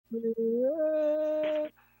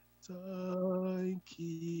say thank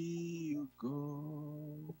you,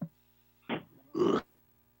 God.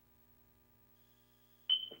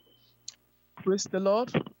 Praise the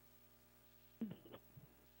Lord.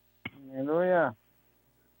 Hallelujah.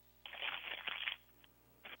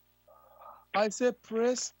 I say,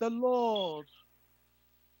 praise the Lord.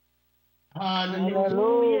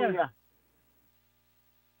 Hallelujah.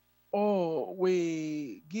 Oh,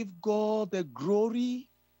 we give God the glory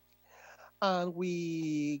and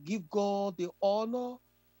we give God the honor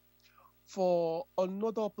for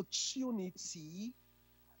another opportunity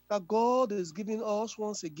that God is giving us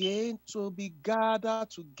once again to be gathered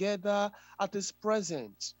together at His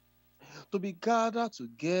presence, to be gathered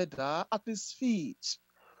together at His feet,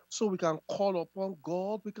 so we can call upon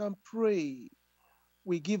God, we can pray.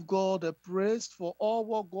 We give God the praise for all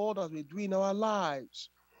what God has been doing in our lives.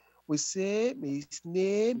 We say, may His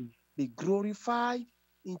name be glorified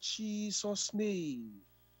in Jesus' name.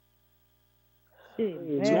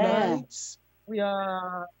 Amen. Tonight, we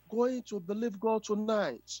are going to believe God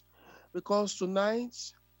tonight, because tonight,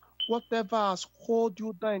 whatever has held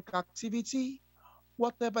you down in captivity,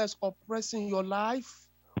 whatever is oppressing your life,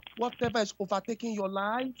 whatever is overtaking your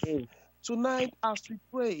life, tonight as we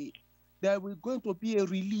pray, there will going to be a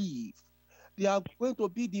relief. There are going to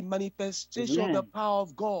be the manifestation of the power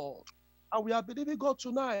of God. And we are believing God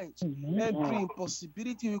tonight. Every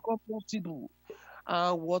impossibility will become possible.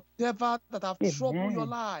 And whatever that have troubled your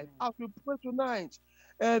life, as we pray tonight,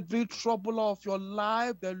 every trouble of your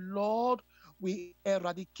life, the Lord will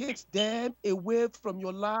eradicate them away from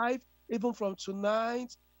your life, even from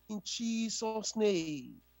tonight, in Jesus'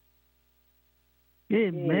 name.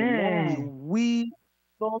 Amen. You will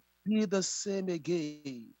not be the same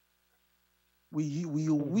again. We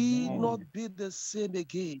will not be the same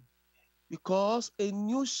again, because a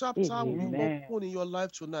new chapter will be open in your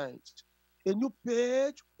life tonight. A new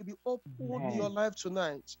page will be open in your life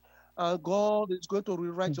tonight. And God is going to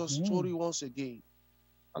rewrite your story once again.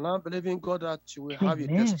 And I'm believing God that you will have a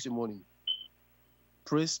testimony.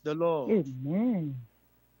 Praise the Lord. Amen.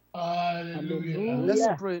 Hallelujah. Let's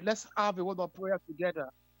pray. Let's have a word of prayer together.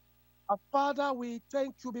 Our Father, we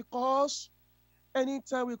thank you because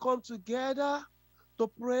anytime we come together to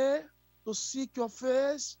pray, to seek your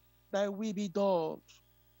face, thy will be done.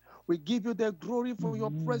 We give you the glory for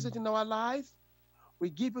your presence in our life. We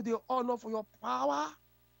give you the honor for your power.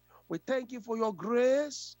 We thank you for your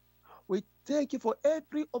grace. We thank you for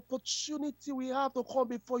every opportunity we have to come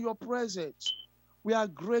before your presence. We are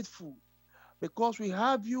grateful because we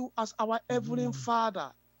have you as our heavenly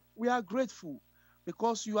Father. We are grateful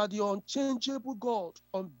because you are the unchangeable God,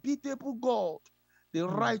 unbeatable God, the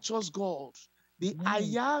righteous God, the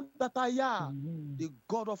I am that I am, the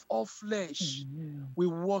God of all flesh. We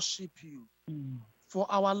worship you. For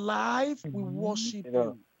our life, we worship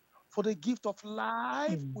you. For the gift of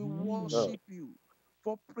life, we worship you.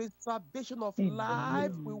 For preservation of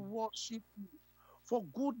life, we worship you. For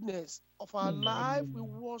goodness of our life, we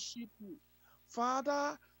worship you.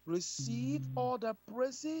 Father, receive all the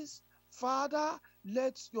praises. Father,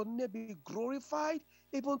 let your name be glorified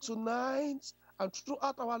even tonight and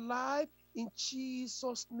throughout our life in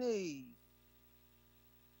Jesus' name.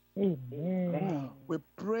 Amen. We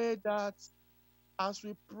pray that as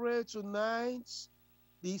we pray tonight,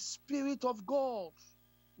 the Spirit of God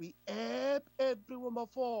will help every one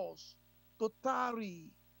of us to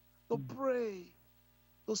tarry, to pray,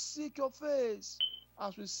 to seek your face.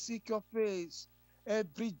 As we seek your face,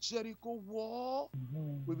 every Jericho wall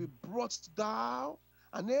will be brought down,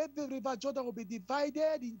 and every river Jordan will be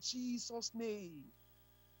divided in Jesus' name.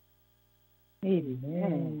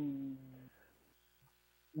 Amen.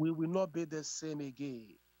 We will not be the same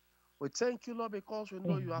again. We thank you, Lord, because we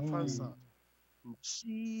know you have answered. In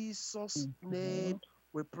Jesus' name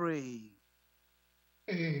we pray.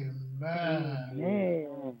 Amen.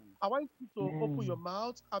 I want you to open your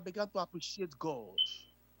mouth and begin to appreciate God.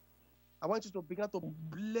 I want you to begin to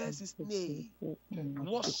bless his name.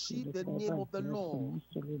 Worship the name of the Lord.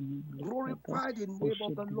 Glorify the name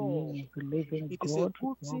of the Lord. It is a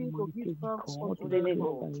good thing to give thanks unto the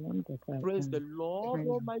Lord. Praise the Lord,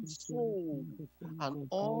 O my soul, and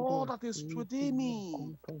all that is within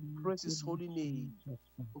me. Praise his holy name.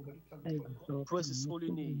 Praise his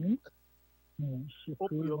holy name.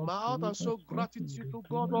 Open your mouth and show gratitude to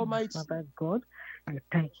God Almighty. Father God, I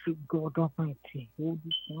thank you, God Almighty,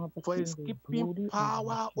 for his keeping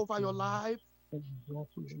power over your life,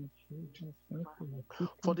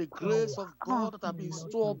 for the grace of God that has been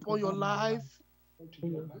bestowed upon your life,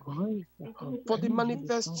 For the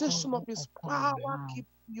manifestation of his power keep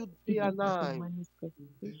you day and night.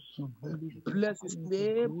 Bless his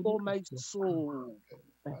name, oh my soul.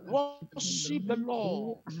 Worship the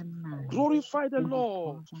Lord. Glorify the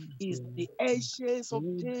Lord. Is the ancient of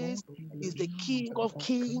days, is the King of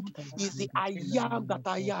kings, is the I am that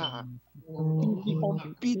I am. The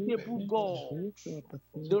unbeatable God,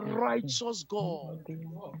 the righteous God,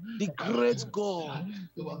 the great God,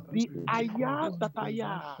 the I am that I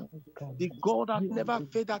am, the God that never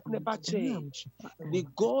failed, that never changed, the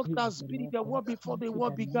God that's been in the world before the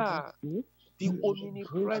world began, the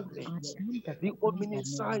omnipresent, the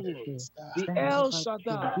omniscient, the El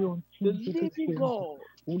Shaddai, the living God,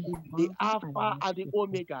 the Alpha and the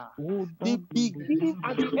Omega, the beginning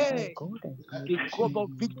and the end, the God of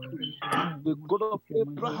victory, the God of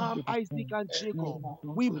Abraham, Isaac, and Jacob.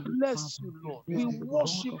 We bless you, Lord. We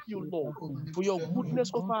worship you, Lord. For your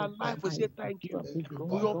goodness over our life, we say thank you.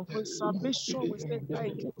 For your preservation, we say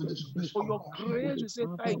thank you. For your grace, we say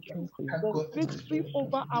thank you. For victory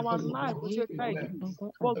over our life, we say thank you.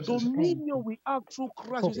 For dominion we have through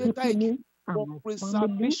Christ, we say thank you. For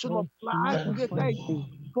preservation of life, we say thank you.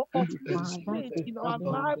 For upliftment in our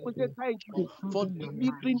life, we say thank you. For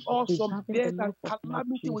delivering us from death and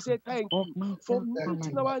calamity, we say thank you. For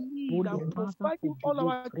meeting our need and providing all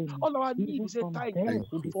our needs, we say thank you.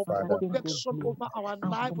 For protection over our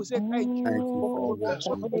life, we say thank you. For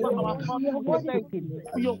protection over our family, we say thank you.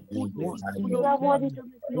 For your goodness, for your mercy,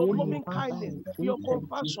 for your loving kindness, for your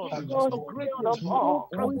compassion, for your greatness. Who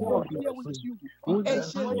can we compare with you? The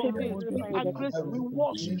ancient of days, we are grateful, we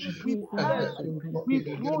worship, we bless you, we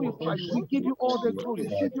glorify you, we give you all the glory,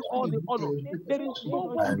 we give you all the honor. There is no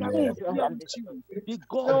one we can compare with you. The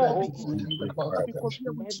God of the universe cannot be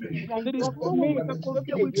compared with you. There is no one we can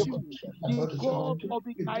compare with you. The God of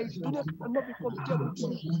the Idol cannot be compared with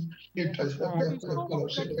you. There is no one we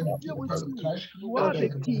can compare with you. You are the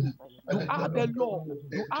King. You are the Lord.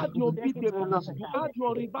 You are the unbeatable. You are the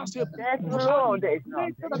irreversible. You are the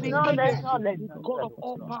greater than the greatest. The God of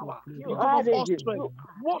all power. The God of all strength.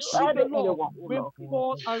 Worship the Lord. When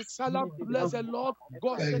Paul and Silas bless the Lord,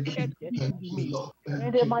 God said, earthquake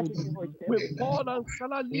in the midst. When Paul and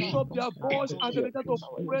Silas lift up their voice and they began to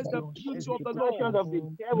praise the beauty of the Lord,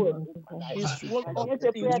 is one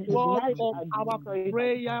of our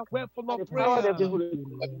prayer, weapon of prayer.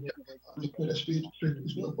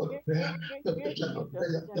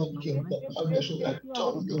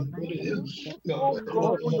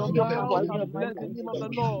 Open your mouth and bless the name of the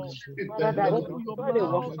Lord. Open your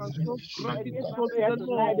mouth and show gratitude unto the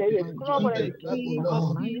Lord. He's the King of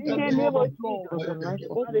kings, the Lord of lords.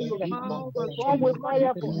 Open your mouth and show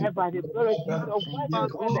gratitude. My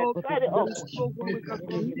God, there is no one we can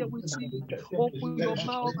compare with him. Open your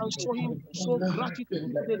mouth and show him so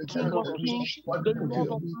gratitude to the King of kings, the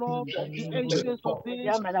Lord of lords, the ancient of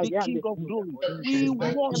days, the King of glory. We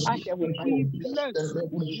worship, we bless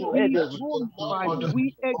you, we glorify you,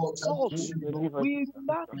 we exalt you, we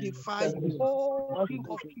magnify you, oh King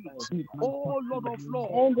of kings, oh Lord of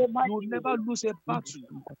lords. You will never lose a battle.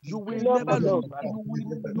 You will never lose.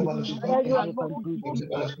 You are not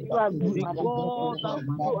defeated. The God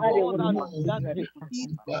that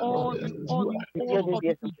defeat all the of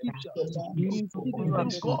the Egyptians is still the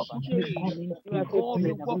same God today. The God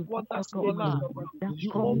will work wonders in your life.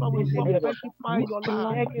 Jehovah will work magnify in your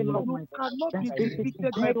life. You cannot be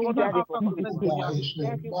defeated, my brother, after success in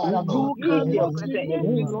reality. You cannot remain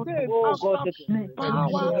the same after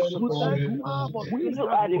power. You thank power, but things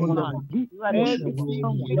happen in your life.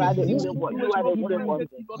 Anything, any situation of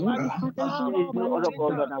present in your life, power will change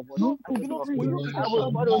that. For you to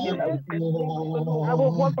compare the name of the Lord,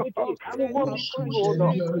 you can compare the God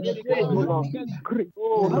of the earth.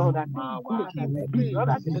 There is power in praise.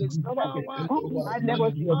 There is power in there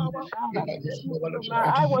is power in the truth of the Lord.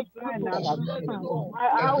 Begin to bless the Lord.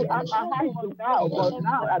 The God of our weapon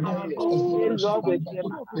of our God. The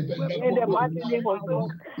God of the weapon of our weapons of war.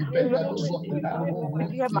 God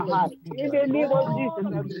that is mighty.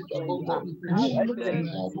 We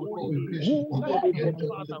bless his holy name. Thank you,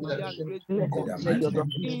 Father. We are grateful.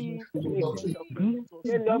 In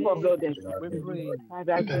Jesus' name, we pray.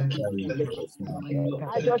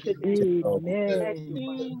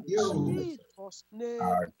 In Jesus'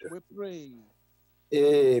 name, we pray.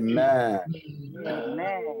 Amen.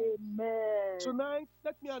 Tonight,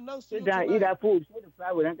 let me announce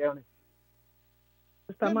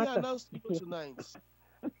to you tonight.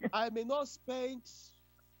 I may not spend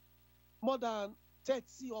more than 30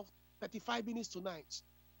 or 35 minutes tonight.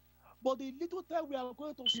 But the little time we are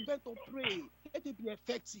going to spend to pray, let it be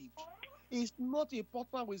effective. It's not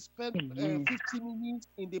important we spend 50 minutes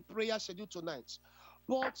in the prayer schedule tonight,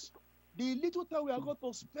 but the little time we are going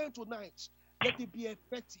to spend tonight, let it be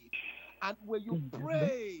effective. And when you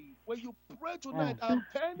pray tonight, I'm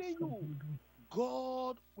telling you,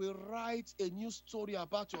 God will write a new story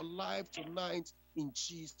about your life tonight in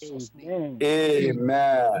Jesus' name.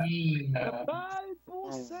 Amen. The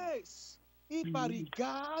Bible says, if I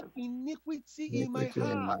regard iniquity in my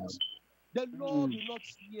heart, the Lord will not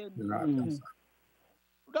hear me.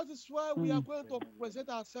 That is why we are going to present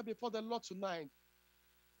ourselves before the Lord tonight.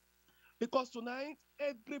 Because tonight,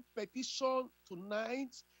 every petition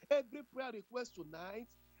tonight, every prayer request tonight,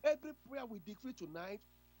 every prayer we decree tonight,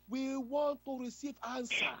 we want to receive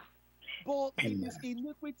answer. But it is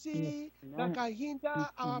iniquity that can hinder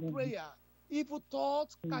our prayer. Evil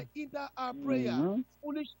thoughts can hinder our prayer.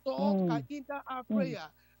 Foolish thoughts can hinder our prayer.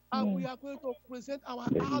 And we are going to present our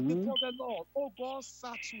heart before the Lord. Oh God,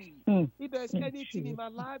 search me. If there's anything in my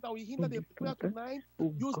life that will hinder the prayer tonight,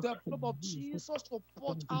 use the blood of Jesus to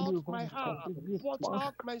purge out my heart, purge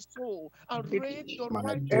out my soul, and raise your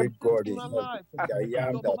righteousness in my life.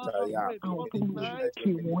 Your mouth and pray, because tonight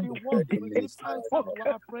we want to receive answer to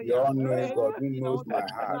our prayer. You all know God who knows my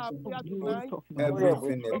heart, everything about you.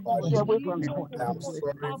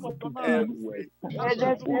 I'm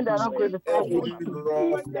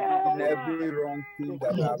sorry for every wrong thing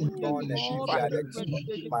that I've done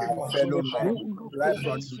against my fellow men, right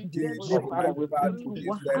from today, right back to this very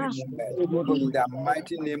moment. In the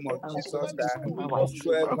mighty name of Jesus Christ,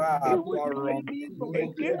 whatsoever I've done wrong in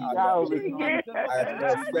every other way, I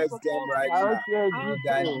confess them right now. In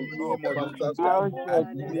the name of Jesus Christ, I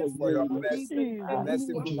plead for your mercy.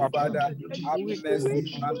 Merciful Father, have mercy on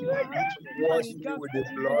me. Wash me with the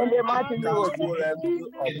blood. Cancel every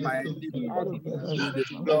of my iniquity with the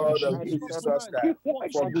blood of Jesus Christ.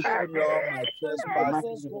 Forgive me all my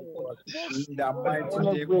trespasses, O God. In the mighty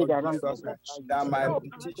name of Jesus Christ, that my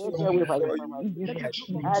petition before you be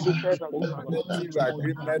definitive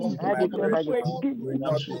agreement with my prayer will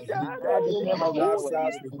not be hindered. Answers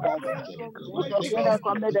will come from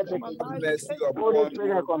have mercy upon me, O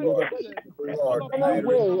God.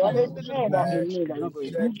 Lord,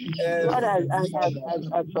 I reject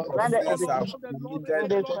every offense I've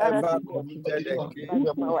committed, ever committed against you.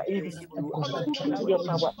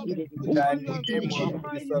 In the name of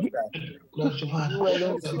Jesus Christ, physically,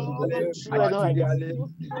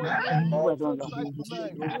 materially,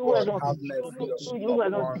 or God, have mercy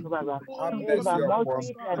upon me. Have mercy upon me.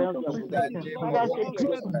 In the name of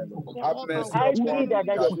Jesus Christ, have mercy upon me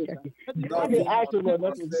that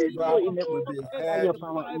nothing whatsoever will be heard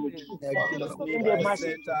against me by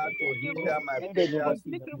Satan to hinder my prayers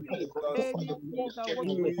in Jesus' name. Do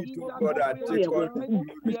it to God and take on you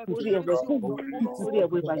to your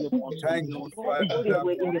holy. Thank you, Father,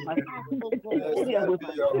 for your blessed be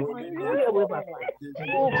your holy name.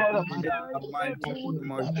 In the mighty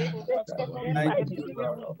name of Jesus. Thank you,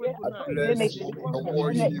 Lord. I bless you. I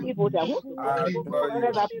worship you. I adore you.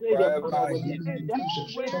 Forever He did. In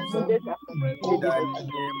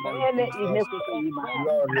the name of Jesus.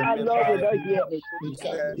 Lord, remember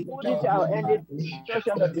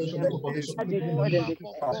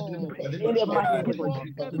you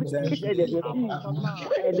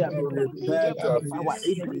said to repent of his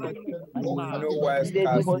sin. In no wise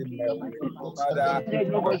cast him away. Father,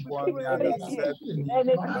 look upon me and accept me and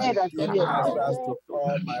give answers to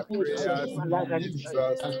all my prayers in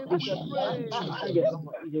Jesus' name. Blessed be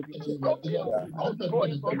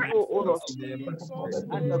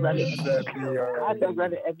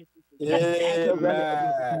your name.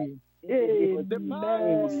 Amen. The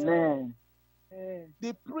Bible says,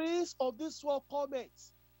 the prince of this world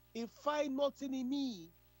cometh, he find nothing in me.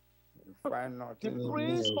 The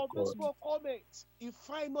prince of this world cometh, he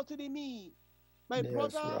find nothing in me. My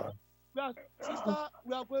brother, sister,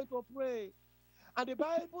 we are going to pray. And the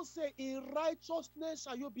Bible says, in righteousness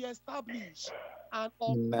shall you be established, and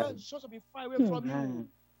oppression shall be far away from you.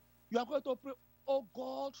 You are going to pray, oh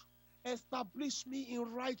God, establish me in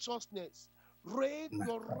righteousness. Rain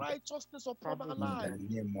your righteousness upon my life.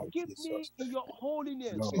 Keep me in your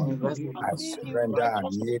holiness. Lord, I surrender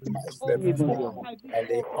and yield myself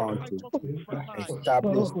entirely unto you.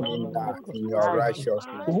 Establish me now in your righteousness,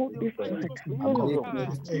 and make me to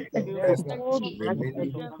invest the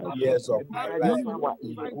remaining years of my life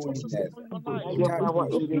in holiness.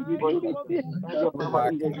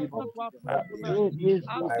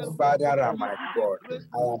 My Father and my God,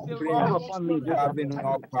 I am praying, having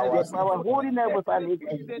all powers in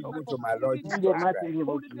Go to my Lord Jesus Christ.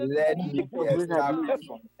 Let me be established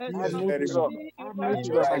this very moment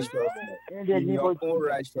in righteousness, in your own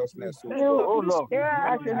righteousness, O Lord.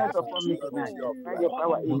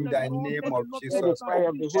 In the name of Jesus Christ,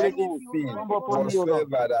 anything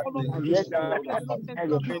whatsoever that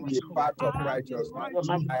can bring the path of righteousness,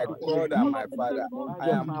 my God and my Father, I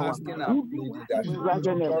am asking and pleading that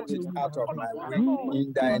you blot it out of my way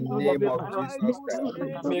in the name of Jesus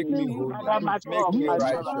Christ. Make me holy, make me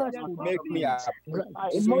righteous, make me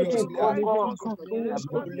seriously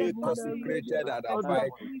fully consecrated and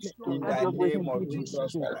abide in the name of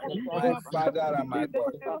Jesus Christ. My Father and my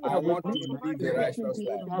God, I want to live a righteous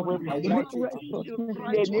life. I want you to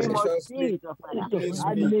graciously place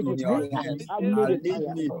me in your hands and lead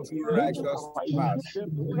me to righteous paths.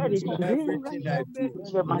 In everything I do,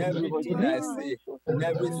 in everything I say, in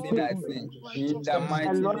everything I think, in the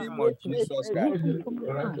mighty name of Jesus Christ.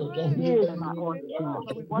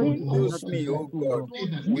 Use me, O God,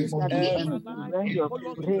 with every deed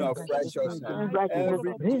of righteousness,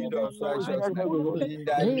 every deed of righteousness, in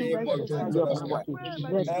the name of Jesus Christ.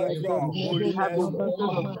 Every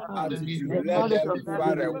unholiness attitude, let them be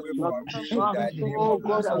far away from me in the name of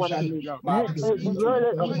Jesus Christ. My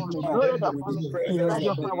with the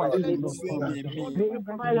presence of the Lord sing in me.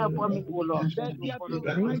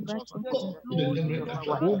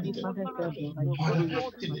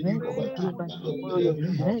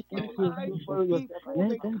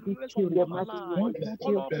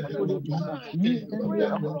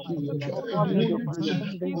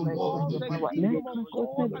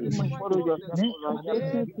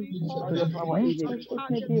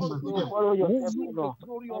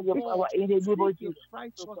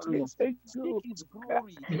 His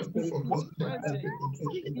glory, His presence,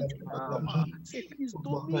 His power, His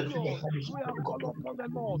dominion. Pray and call upon the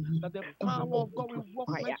Lord that the power of God will work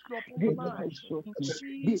mightily upon your life. In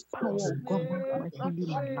Jesus' name, I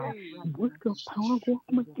pray.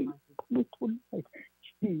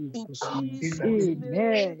 In Jesus'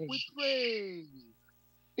 name, we pray.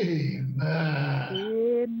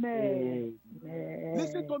 Amen.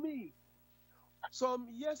 Listen to me. Some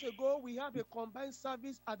years ago, we have a combined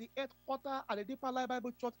service at the headquarters at the Deeper Life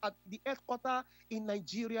Bible Church at the headquarters in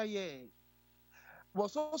Nigeria here.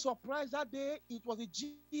 Was so surprised that day. It was the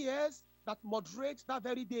GS that moderates that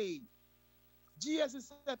very day. GS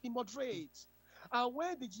is said he moderates. And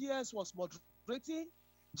when the GS was moderating,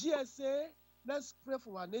 GS said, let's pray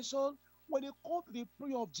for our nation. When it comes to the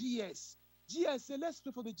prayer of GS said, let's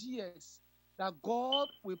pray for the GS, that God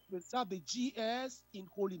will preserve the GS in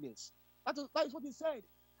holiness. That is what he said.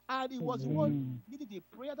 And it was one needed the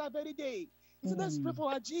prayer that very day. He said, let's pray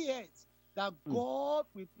for our GS, that God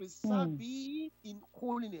will preserve it in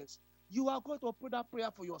holiness. You are going to pray that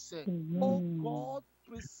prayer for yourself. Oh God,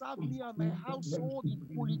 preserve me and my household in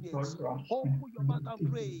holiness. Open your mouth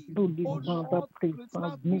and pray. Oh Lord,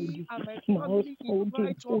 preserve me and my family in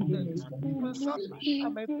righteousness. Preserve me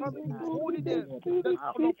and my family in holiness. Let's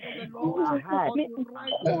call upon the Lord until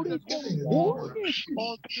righteousness go with God,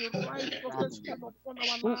 until righteousness came upon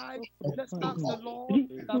our lives. Let's ask the Lord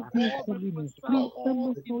that God will preserve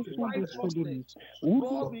us in righteousness.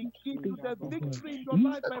 God will give you the victory in your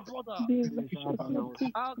life, my brother.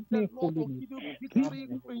 Ask the Lord to give you victory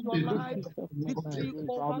in your life, victory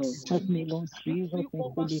over sin, victory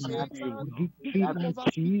over Satan, victory over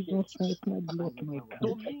sickness,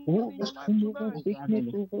 dominion in your life tonight.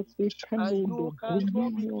 And you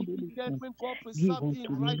cannot be defeated when God preserves you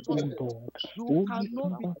in righteousness. You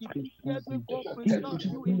cannot be defeated when God preserves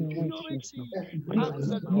you in purity. Ask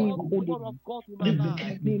the Lord the power of God in my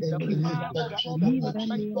life, the power of God to work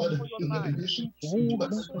like for your life. In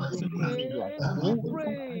Jesus' name, we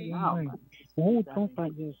pray.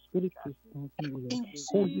 In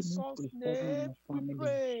Jesus' name, we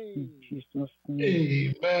pray.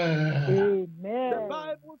 Amen. The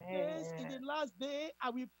Bible says, in the last day, I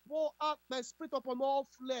will pour out my spirit upon all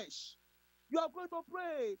flesh. You are going to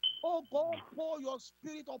pray, oh God, pour your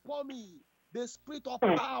spirit upon me, the spirit of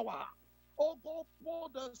power. Oh God, pour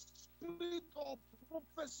the spirit of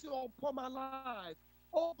prophecy upon my life.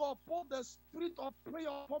 Oh God, pour the spirit of prayer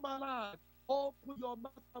upon my life. Open your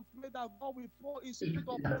mouth and pray that God will pour His spirit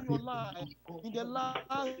upon your life in the last.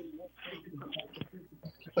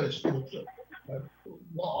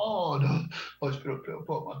 Lord,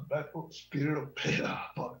 spirit of prayer,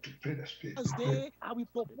 but to pray the spirit. Day, I will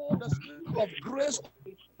pour the spirit of grace.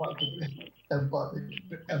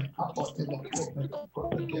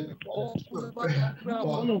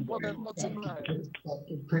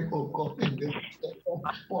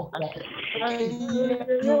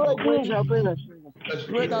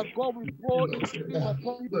 Pray that God will pour His Spirit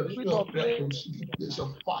upon the Spirit of prayer. There's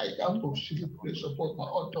a fire of secret place upon my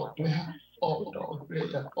altar prayer. Altar of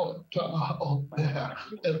prayer, altar of prayer.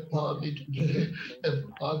 Empower me to pray.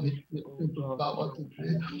 Empower me to power to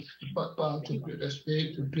pray. Power to pray the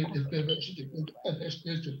spirit, to pray the favor, to pray the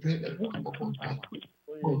spirit, to pray the power.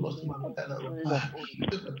 Oh, Lord,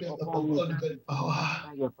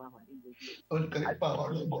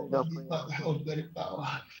 my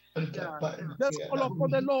power. Let's call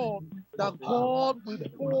upon the Lord that God will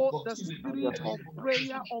pour the spirit of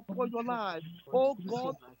prayer upon your life. Oh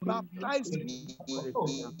God, baptize me.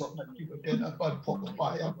 Oh, then about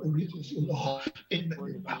fire, in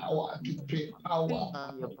the power to pray power.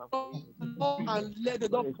 And let the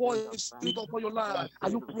Lord pour His spirit upon your life. Are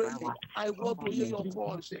you praying? I want to hear your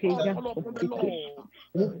voice. Call upon the Lord.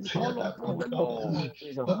 Call upon the Lord.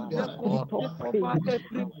 Let God take over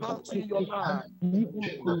every battle in your life.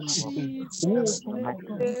 Jesus'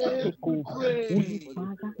 name we pray. In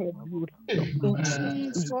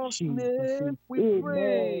Jesus' name we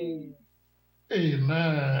pray.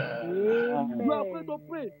 Amen. You are going to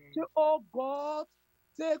pray. Say, oh God,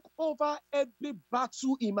 take over every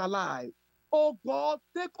battle in my life. Oh God,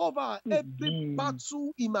 take over every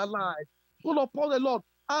battle in my life. Call upon the Lord.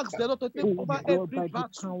 Ask the Lord to take over every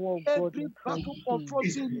battle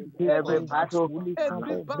confronting you, every battle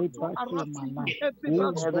harassing you, every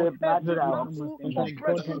battle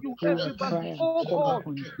oppressing you, every battle. Oh God,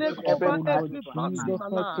 take over every battle in my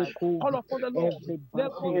life. Call upon the Lord.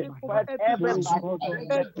 Let God take over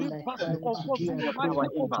every battle confronting your life.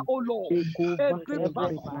 Take over, oh Lord. Every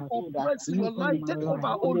battle oppressing your life. Take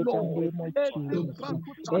over, oh Lord. Every battle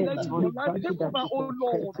challenging your life. Take over, oh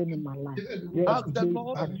Lord. Ask the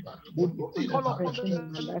Lord. Call upon the Lord.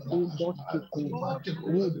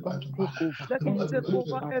 Let Him take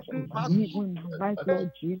over every battle. Even my life,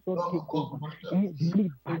 Lord Jesus, take over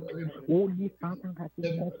every battle. Holy Father, that is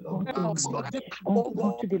confronting me. Come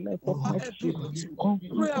to the life of my children. Come to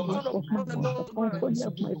the life of my mother. Come to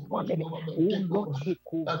the life of my family. Oh Lord, take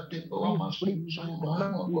over every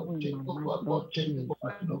battle, even in my life, Lord Jesus.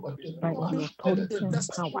 By the authority and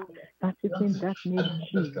power that is in that name,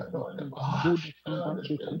 Jesus. Holy Father,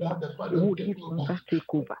 take over. Holy Father,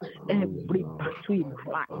 take over every battle in my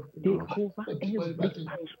life. Take over every battle.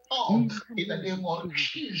 In the name of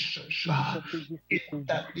Jesus. In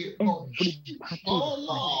the name of Every Jesus. battle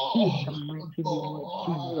in the mighty name of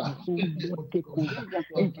Jesus. Oh Lord, take over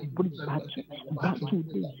every battle de Jari, battle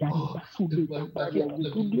de Jari, to the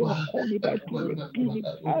Okoli, battle de Pili,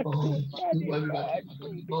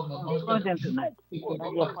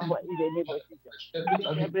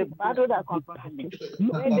 every battle that confronts me,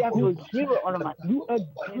 let them to zero on my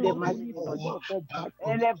in the mighty name of Jesus.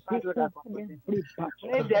 Any battle that confronts me,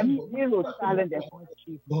 let them zero silent their voice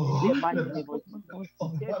in the mighty name of Jesus.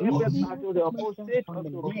 Every battle they oppose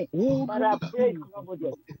unto me, but I pray cover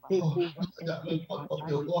them. Take over every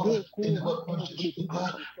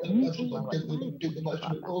battle.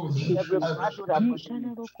 Every battle that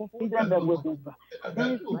put them with over.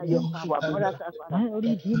 By your power, brothers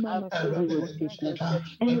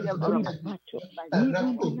and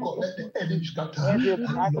every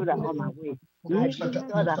battle that on my way. I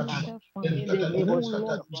destroy that power in the name of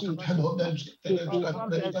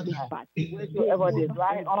wheresoever they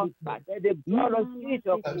lie on, let the blood of Jesus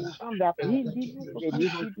consume that power in the name of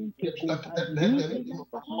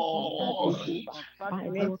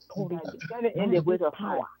in the way of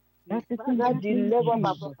power. That is not deliver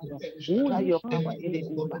my by your power in the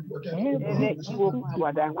over. Any evil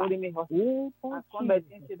power that holding me hostage. I come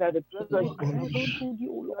against it that the blood of Jesus.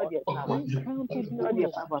 Your power.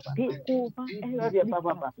 Your power. Take over your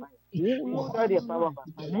power. Your power.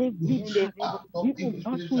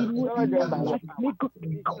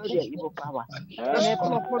 Evil power. Let's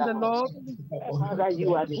call upon the Lord. Father,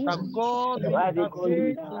 you are the God. You are the God.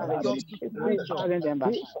 Your situation.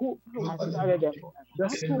 The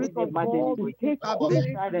Spirit of God will take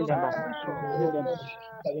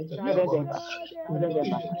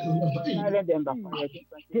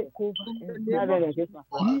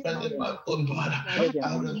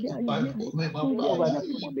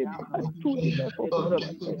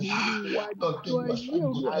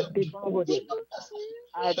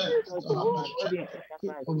I destroy the body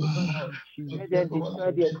let them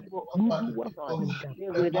destroy the evil they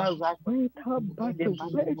will not rise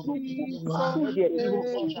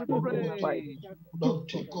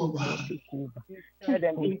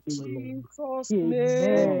Jesus'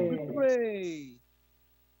 name we pray.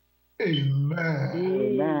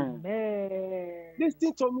 Amen.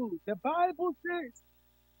 Listen to me. The Bible says,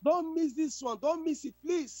 don't miss this one. Don't miss it.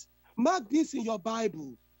 Please mark this in your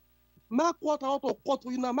Bible. Mark what I want to quote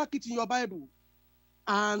for you now. Mark it in your Bible.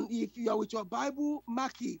 And if you are with your Bible,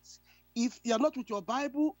 mark it. If you are not with your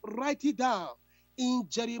Bible, write it down. In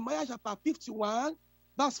Jeremiah chapter 51,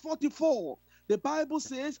 verse 44, the Bible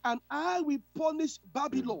says, and I will punish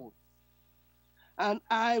Babylon, and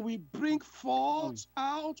I will bring forth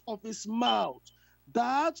out of his mouth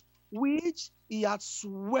that which he had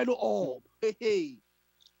swallowed up. Hey, hey.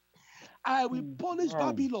 I will punish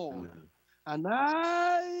Babylon, and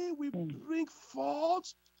I will bring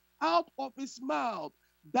forth out of his mouth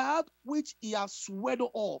that which he has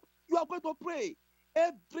swallowed up. You are going to pray.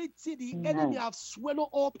 Everything the enemy has swallowed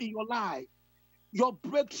up in your life, your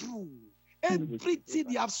breakthrough, everything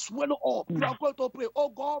they have swallowed up, you are going to pray. Oh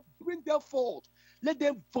God, bring them forth. Let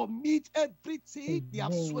them vomit everything they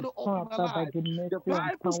have swallowed up in my life. The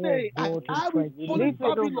Bible says, and I will punish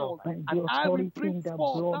Babylon, and I will bring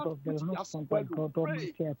forth that which they have swallowed.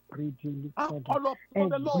 Pray. And call upon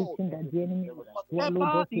the Lord.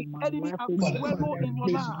 Whatever the enemy has swallowed in your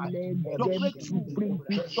life, your breakthrough,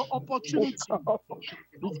 your opportunity,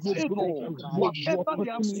 the favor, whatever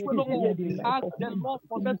they have swallowed up, ask the Lord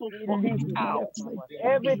for them to vomit it out.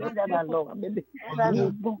 Everything that I love. And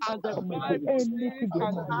the Bible says,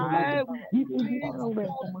 and I will bring them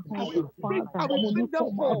forth.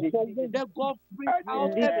 Let God bring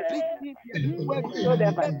out everything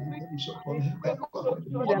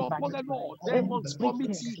upon the Lord. They must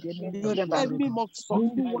vomit it. The enemy must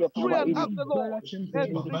vomit. Pray and ask the Lord.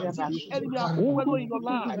 Everything the enemy has swallowed in your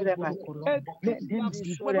life, everything they have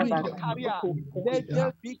swallowed in your career, let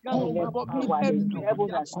them begin to vomit everything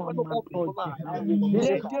they have swallowed up in your life.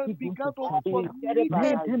 Let them begin to vomit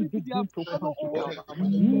everything they have swallowed up.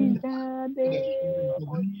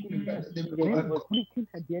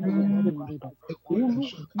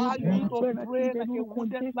 Are you going to pray like a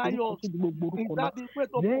wounded lion? Is that the way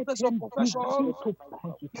to protect your profession?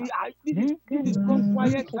 This is not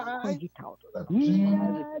quiet time.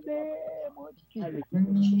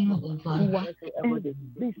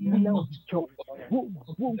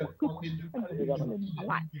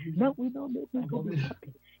 Now we don't make me go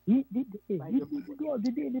happy.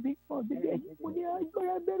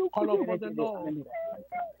 Call upon the Lord,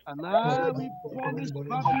 and I will punish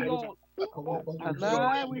Babylon, and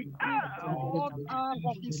I will bring forth out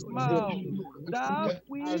of his mouth that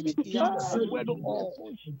which he has swallowed up.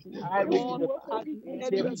 What has the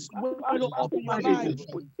enemy swallowed up in your life?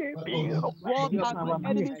 What has the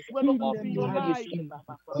enemy swallowed up in your life?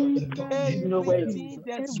 Everything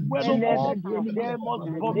that swallowed up, they must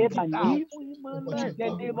vomit it out. In the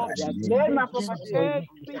name of Jesus.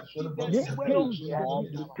 Everything that swallowed up,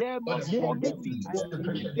 they must vomit it.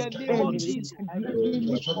 In the name of Jesus.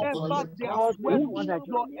 Whatever they have swallowed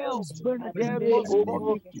your health, they must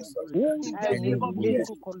vomit it. In the name of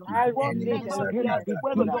Jesus. Whatever they have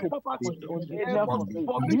swallowed your property, they must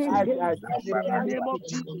vomit it. In the name of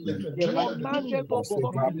Jesus. Command them to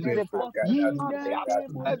vomit it. Whatever they have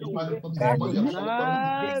swallowed,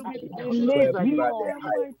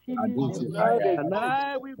 and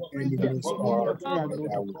I will bring them forth out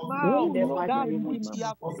of his mouth that which he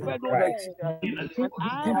has swallowed up, and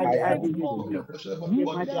I will bring forth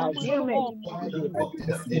that swallowed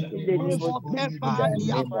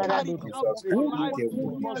up.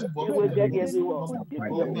 Whatever he has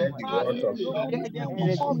carried out of your life,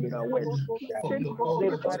 you must vomit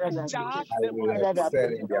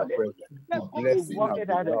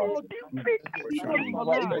it.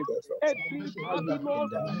 Every Babylon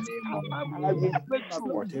having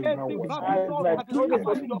breakthrough, every Babylon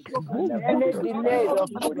having your progress, every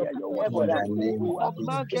Babylon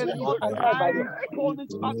command the Lord and I punish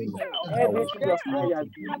Babylon. Therefore,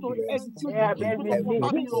 begin to execute Babylon,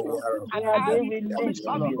 and I will punish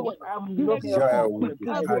Babylon. Therefore,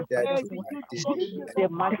 begin to execute judgment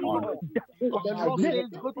on Babylon. The Lord says,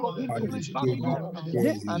 go to punish Babylon,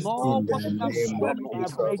 and all what you have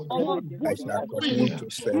swallowed, all I shall continue to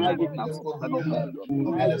serve you.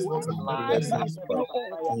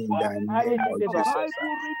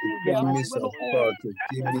 The enemies of God to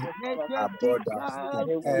give me abundance in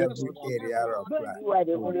every area of life.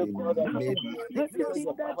 Made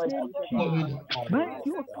manifest.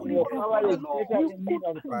 Father, I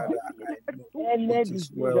know it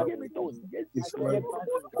is well with you. It is well with my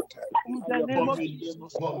daughter. In the name of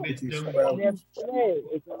Jesus. It is well with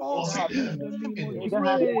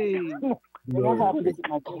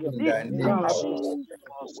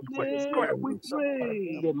we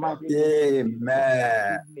pray.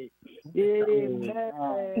 Amen.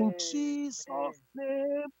 In Jesus'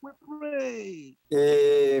 name we pray.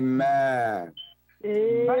 Amen.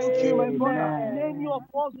 Thank you, my brother. Many of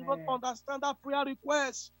us do not understand that prayer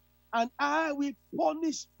request. and I will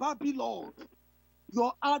punish Babylon,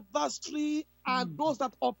 your adversary, and those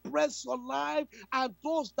that oppress your life, and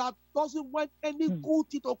those that doesn't want any good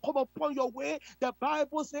thing to come upon your way. The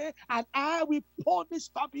Bible says, and I will punish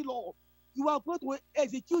Babylon. You are going to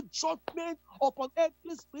execute judgment upon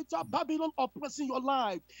every spiritual Babylon oppressing your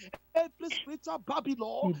life. Every spiritual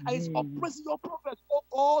Babylon is oppressing your progress. Oh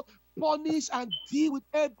God, punish and deal with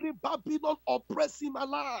every Babylon oppressing my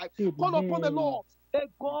life. Call upon the Lord. Let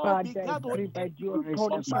God began to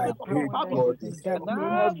punishment upon Babylon. And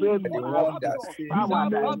now we punish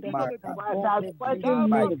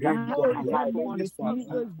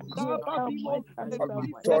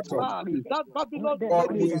that Babylon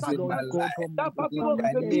that Babylon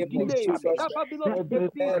is a big delay. That Babylon is a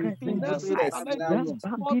big financial challenges.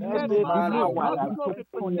 Whatever Babylon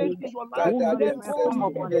represents in your life, let God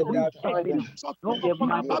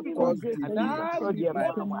upon Babylon. And now we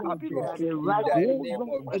Babylon. Babylon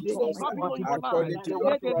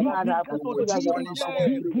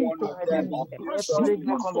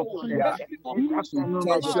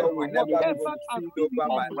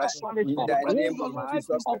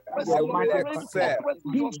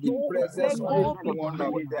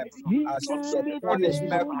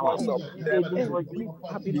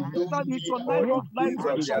in your life.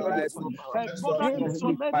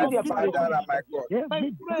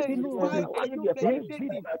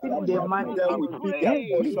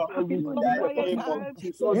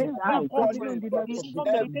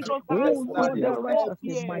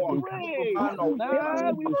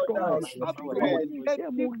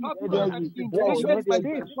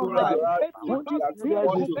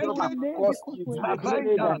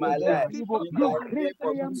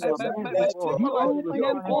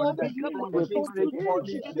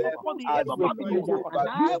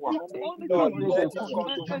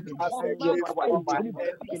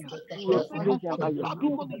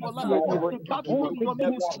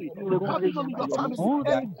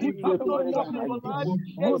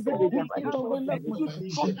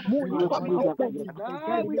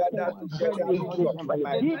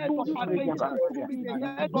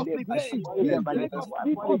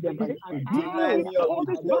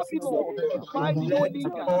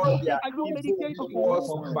 Let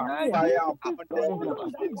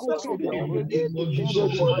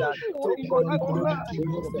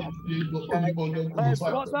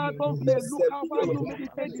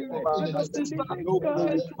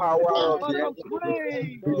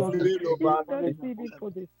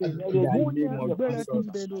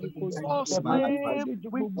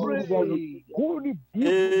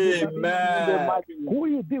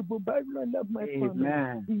them to deal with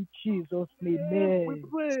them. In Jesus' name, we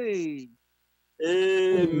pray.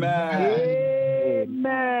 Amen.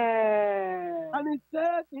 Amen. And it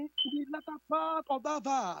said in the latter part of that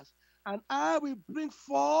verse, and I will bring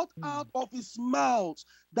forth out of his mouth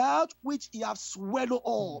that which he has swallowed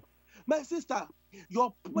up. My sister,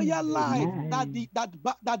 your prayer life that the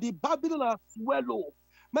Babylon has swallowed.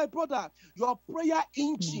 My brother, your prayer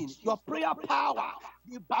engine, your prayer power,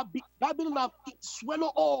 the Babylon have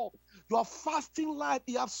swallowed up. Your fasting life,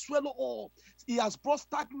 they have swallowed up. He has brought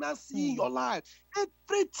stagnancy in your life.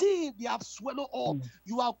 Everything they have swallowed up.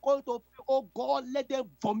 You are going to pray, oh God, let them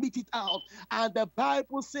vomit it out. And the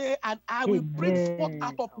Bible says, and I will bring forth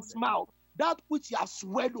out of his mouth that which you have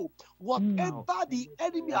swallowed, whatever the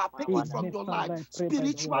enemy has taken from your life,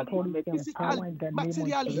 spiritually, physically,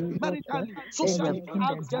 materially, maritally, socially,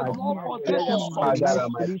 as the Lord ordained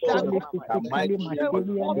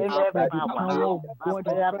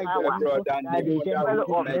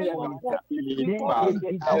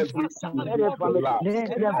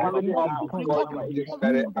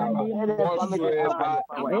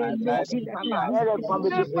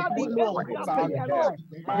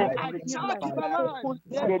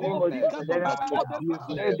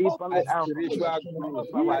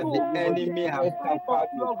the enemy has tampered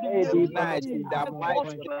with night in the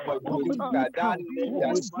mighty name of Jesus. That name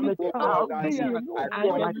that speak about that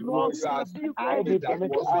according to what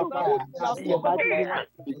you have said,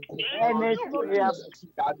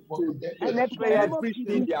 that was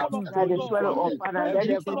everything they have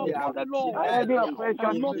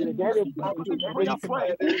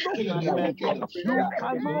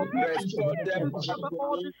restore them to me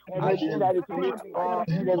as Anything that is they meant meet for all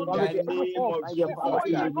the in the glory name of by your Jesus power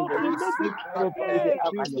in the Christ. name of Jesus. Receive back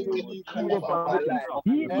everything evil from my life.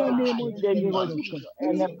 In the name of Jesus.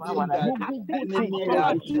 Any power Everything that the enemy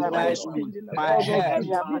has denied me, my health, in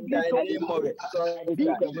the name of Jesus Christ,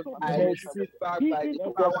 I receive back by the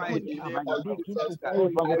power in the name of Jesus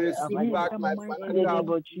Christ. I receive back my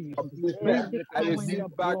financial upliftment. I receive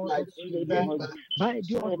back my children. By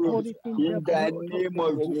the authority In the name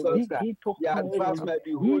of Jesus Christ, the advance may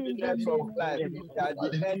be holiness of life that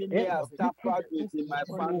the enemy has tampered with in my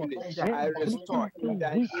family. I restore in the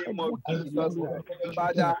name of Jesus Christ.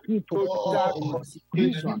 Father, total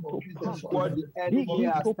consecration to what the enemy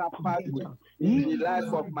has tampered with in the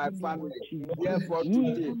life of my family. Therefore,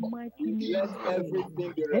 today, let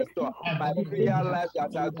everything be restored. My prayer life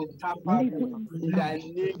that has been tampered with in the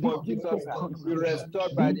name of Jesus Christ be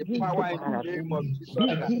restored by the power in the name of Jesus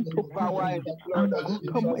Christ. The power in the blood of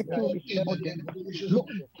Jesus Christ.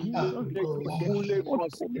 Fully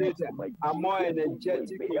consecrated and more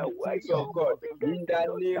energetic in the things of God. In the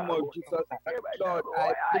name of Jesus, Lord,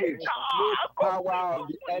 I pray no power of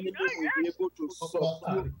the enemy will be able to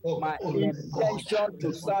subdue my intention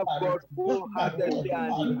to serve God wholeheartedly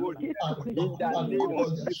and fully. In the name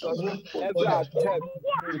of Jesus, every attempt to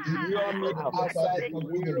lure me outside the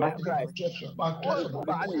will of Christ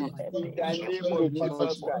vanish in the name of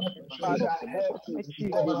Jesus Christ. Father, help me,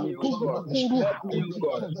 O God. Help me, O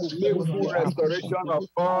God. Make full restoration of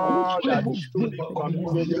all that is stolen from me,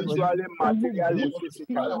 spiritually, materially,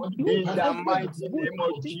 physically. In the mighty name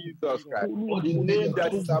of Jesus Christ. The name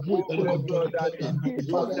that is above every other name. In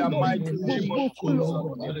the mighty name of Jesus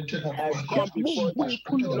Christ. I come before you,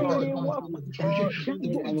 Lord.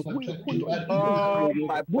 All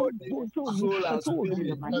my body, soul, and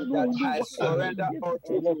spirit that I surrender all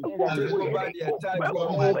to you. Take over the entirety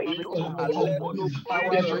of my being and let no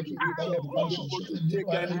power of the wicked be able to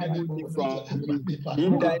take anything from me.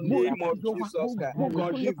 In the name of Jesus Christ,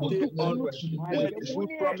 from this day onward, let the good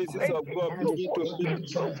promises of God begin to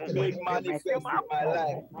be made manifest in my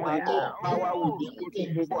life, and no power will be able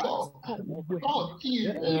to thwart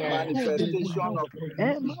the manifestation of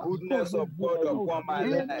the goodness of God upon my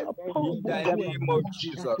life. In the name of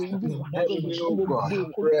Jesus, help me, O God,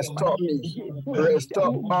 restore me,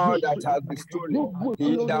 restore all that has been stolen.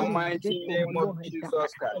 In the mighty name of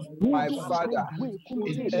Jesus Christ, my Father,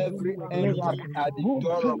 put every enemy at the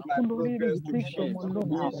door of my progress to shame.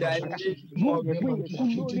 In the name of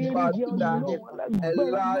Jesus, Father,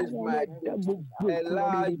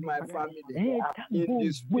 enlarge my family in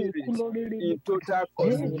the spirit, in total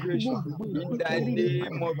consecration. In the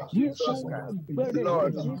name of Jesus Christ,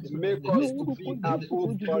 Lord, make us to be above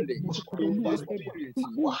only in the spirit,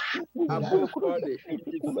 above only in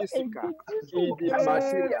the physical, in the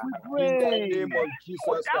material. In the name of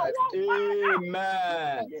Jesus Christ,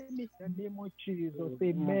 amen. In the name of Jesus,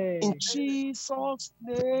 amen. In Jesus'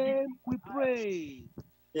 name we pray.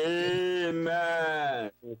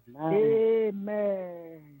 Amen.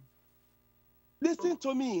 Amen. Listen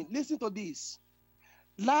to me. Listen to this.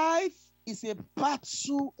 Life is a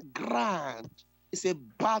battleground. It's a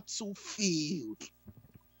battlefield.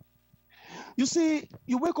 You see,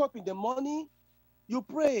 you wake up in the morning, you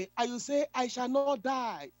pray, and you say, I shall not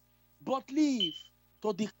die, but live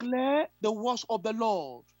to declare the works of the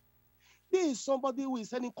Lord. This is somebody who is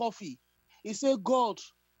selling coffee. He said, God,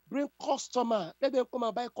 bring customer. Let them come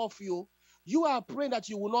and buy coffee. You are praying that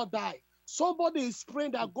you will not die. Somebody is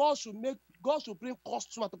praying that God should bring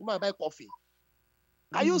customer to come and buy coffee.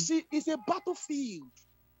 Can you see? It's a battlefield.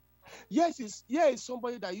 Yes, here is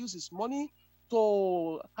somebody that uses money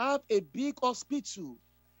to have a big hospital,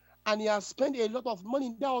 and he has spent a lot of money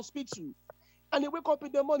in that hospital. And he wake up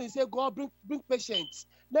in the morning and say, God, bring patients.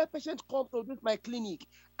 Let patients come to this my clinic.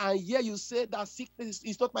 And here you say that sickness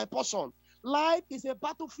is not my portion. Life is a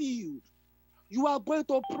battlefield. You are going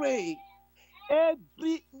to pray.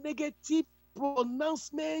 Every negative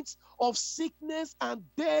pronouncement of sickness and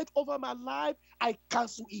death over my life, I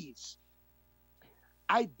cancel it.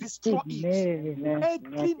 I destroy it.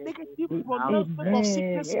 Every negative pronouncement of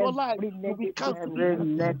sickness for life will be cancelled.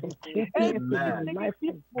 Every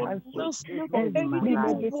negative pronouncement of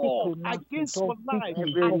any war against your life,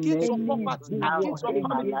 against your property, against your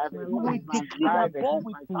family, you will declare that God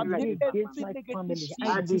will terminate every negative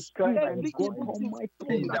speech, every evil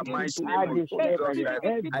in the mighty name of Jesus,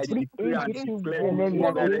 I decree and declare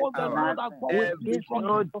every hour, every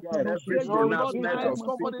pronouncement of sickness,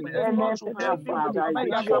 plan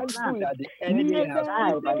you have your come plan. through. that the enemy has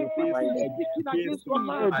Die by the power in Against your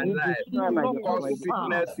life, my life, cause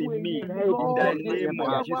sickness in me, in the name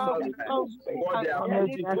of Jesus Christ. God, they are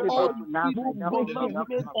putting movement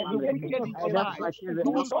of the wicked in your life. You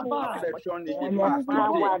will survive. affection in You the will past.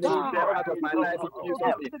 survive. Take them out of my life in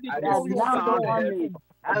Jesus' name. I receive sound heaven.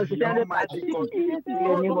 I The Almighty God,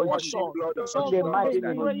 the washing blood of So Jesus God is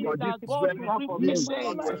Christ. praying For that this God will very bring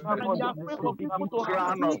patience, and they are praying for people to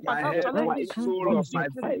crown of seek my and have head, challenges. soul of my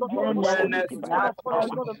feet, awareness is my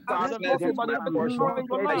portion, soundness is my portion.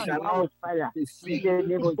 I shall not be sick,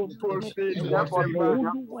 prostrate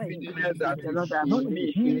whatever sickness that is in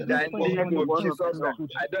me in the name of Jesus Christ.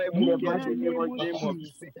 I don't even care the name of the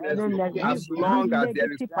sickness, as long as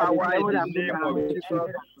there is power in the name of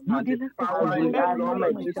Jesus, and the power in the blood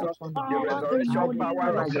of Jesus, the resurrection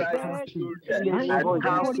power of Christ is still I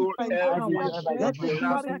cancel every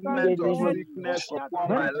pronouncement of sickness upon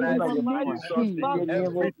my life in Jesus' name.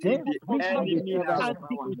 Everything the enemy has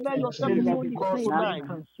put in me because Tonight.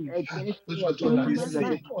 to be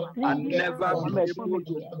sick and never be able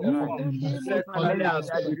to perform sexually and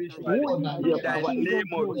spiritually in the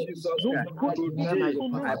name of Jesus Christ. Today,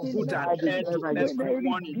 I put an end to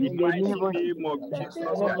everyone in the mighty name of Jesus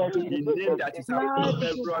Christ. The name that is above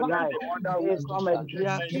every other name, under which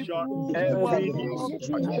mention every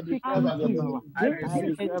institution. I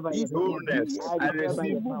receive wholeness, I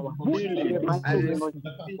receive healing, I receive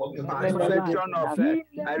perfection of health,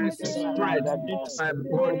 I receive strength in my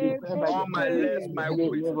body, all my legs, my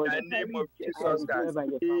waist, in the name of Jesus Christ.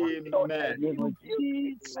 Amen. In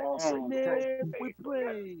Jesus' name we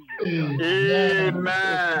pray. Amen.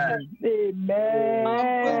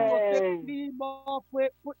 I'm going to take three more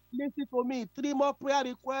listen to me. 3 more prayer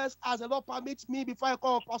requests as the Lord permits me before I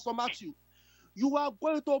call Pastor Matthew. You are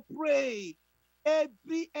going to pray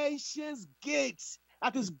every ancient gate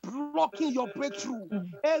that is blocking your breakthrough,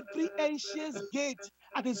 every ancient gate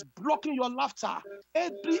that is blocking your laughter,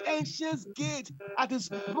 every ancient gate that is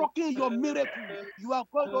blocking your miracle. You are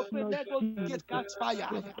going to pray, let those gates catch fire.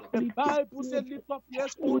 The Bible says, lift up your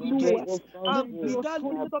heads, O ye gates, and be thou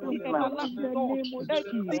lifted up the everlasting door.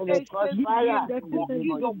 Every ancient gate that is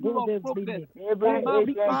blocking your flow of progress,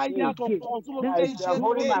 be fire to consume ancient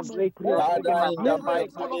gates. Father, in the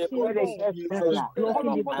mighty name of Jesus, I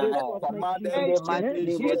command every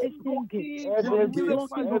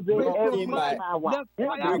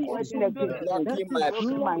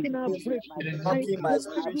blocking my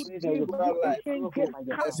spiritual life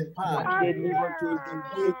expand to the way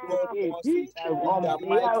God wants it. In the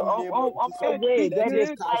mighty name of Jesus, let this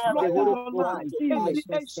cast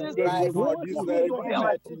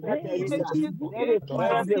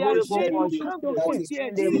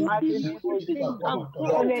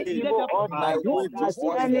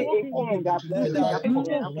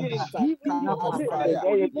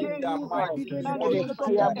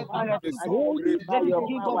come to pass right for this very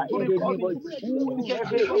moment in the name of Jesus.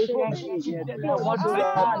 Every ancient that is blocking my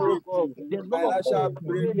way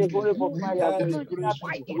to success, let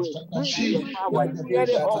that catch fire in the mighty name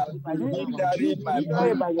of Jesus. Financial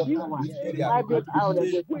breakthrough, hindering my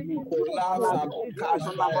breakthrough, collapse and catch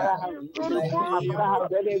fire in the name of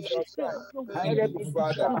Jesus Christ. Thank you,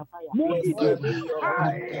 Father. Blessed be your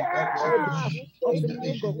holy name.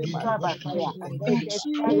 In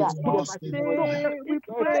Jesus' name we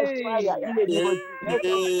pray.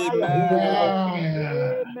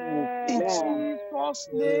 In Jesus'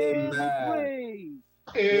 name we pray.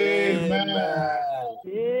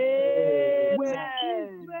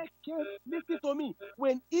 Listen to me.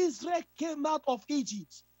 When Israel came out of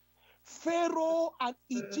Egypt, Pharaoh and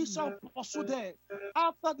Egyptians pursued them.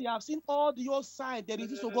 After they have seen all the old signs, they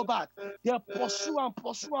refuse to go back. They pursue them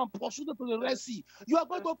to the Red Sea. You are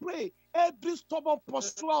going to pray. Every stubborn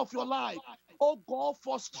pursuer of your life, oh God,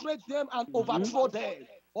 frustrate them and overthrow them.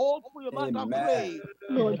 Oh, put your mouth and pray.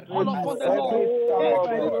 All upon the Lord.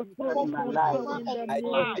 Every stubborn pursuer of my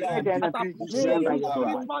life that are pursuing me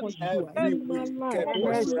spiritually, every wicked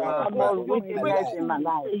pursuer of your breakthrough,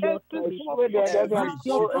 every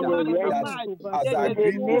stubborn as I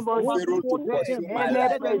agreed with Pharaoh to pursue my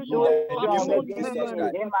life in the name of Jesus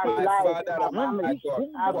Christ. My Father and my God,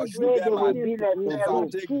 pursue them and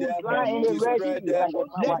overtake them, destroy them in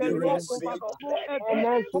the Red Sea, to take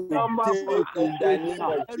in the name of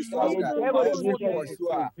Jesus Christ. Every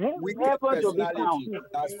pursuer, wicked personality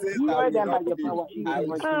that says that will not be, I will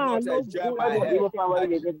not enjoy my head, I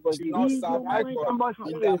should not serve my God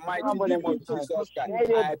in the mighty name of Jesus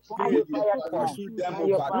Christ. I pray, pursue them,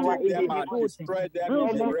 overtake them, and destroy them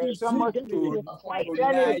in the Red Sea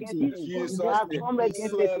tonight in Jesus' name.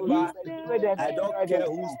 Whosoever, I don't care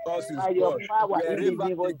whose cause is God, wherever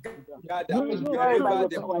they gather, wherever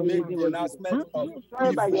they make pronouncement of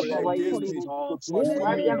evil against me, to pursue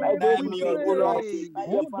me, deny me authority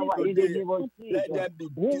today, let them be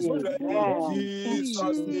destroyed in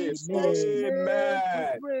Jesus' name.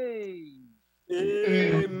 Amen.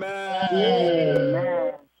 Amen.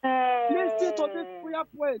 Listen to this prayer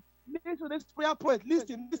point. Listen to this prayer point.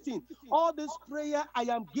 Listen. All this prayer I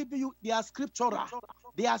am giving you, they are scriptural.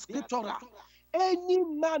 Any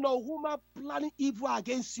man or woman planning evil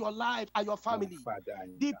against your life and your family,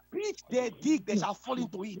 the pit they dig, they shall fall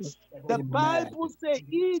into it. The Bible says,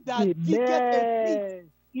 he that diggeth a pit,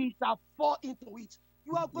 he shall fall into it.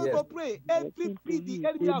 You are going to pray. Every pit the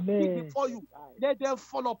enemy has dig before you, let them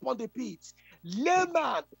fall upon the pit.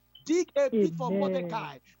 Layman dig a pit for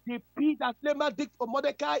Mordecai. The pit that Layman dig for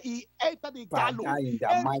Mordecai, he entered the gallows.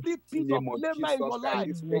 Every pit of Layman in your life,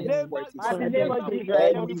 just like Mordecai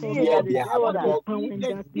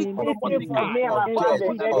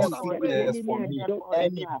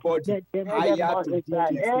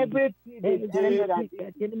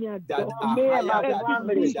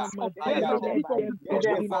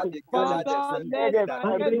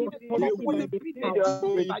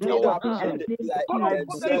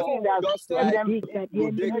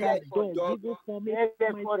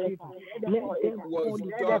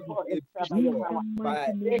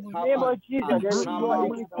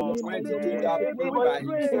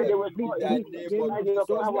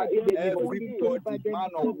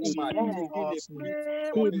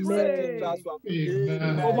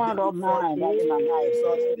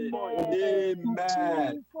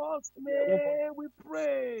we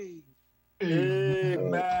pray.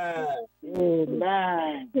 Amen.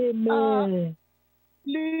 Amen.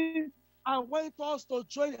 Please, I want us to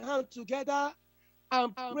join hands together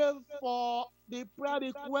and pray for the prayer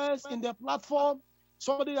request in the platform.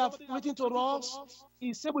 Somebody have written to us.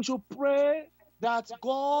 He said we should pray that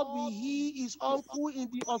God will heal his uncle in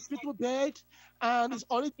the hospital bed and is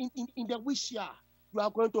already in the wheelchair. You are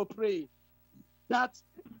going to pray. That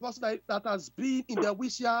person that has been in the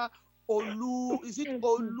wheelchair, Olushola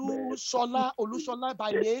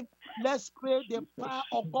by name. Let's pray the power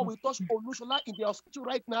of God will touch Olushola in the hospital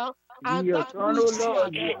right now. And that wheelchair,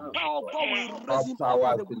 the power of God will raise him out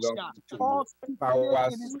of the wheelchair. All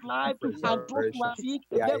sickness in his life and those who are sick,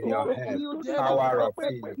 let God heal them. Power of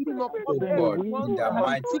healing, oh God, in the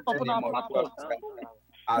mighty name of Jesus.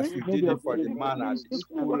 As you did it for the man at the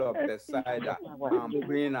school of Bethsaida, I'm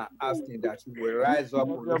praying and asking that you will rise up,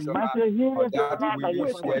 Olushola, for that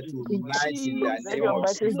wheelchair tonight in the name of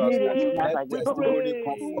Jesus. Let testimony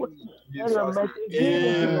come forth in Jesus.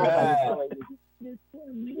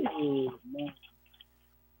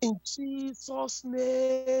 In Jesus'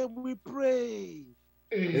 name we pray.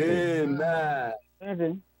 Amen.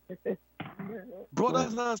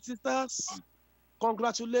 Brothers and sisters,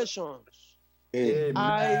 congratulations. Amen.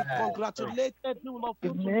 I congratulate everyone of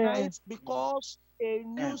you tonight because a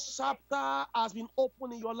new chapter has been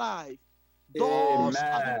opened in your life. Doors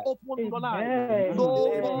have been opened in your life.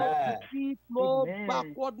 No more defeat, no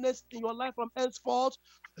backwardness in your life from henceforth.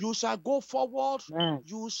 You shall go forward.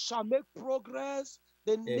 You shall make progress.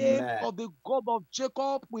 The name of the God of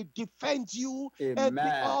Jacob will defend you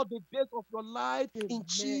all the days of your life in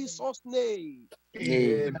Jesus' name.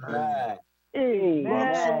 Amen.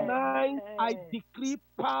 From tonight, I decree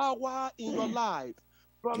power in your life.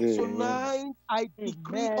 From tonight, I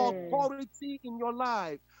decree authority in your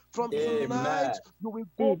life. From tonight, you will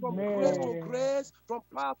go from grace to grace, from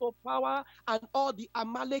power to power, and all the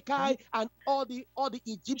Amalekite and all the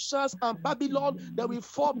Egyptians and Babylon that will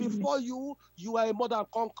fall before you. You are a more than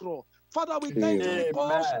conqueror. Father, we thank you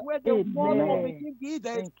because where the word of the king is,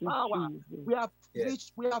 there is power. We have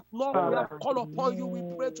reached, we have knocked, we have called upon you. We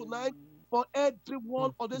pray tonight for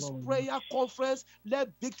everyone on this prayer conference. Let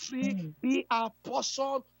victory be our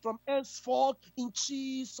portion from henceforth in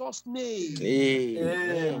Jesus' name.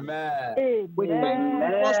 Amen. We thank you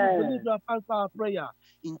because we believe you have answered our prayer.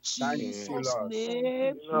 In Jesus'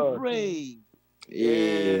 name we pray.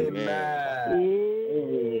 Amen.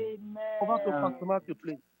 Over to Pastor Matthew,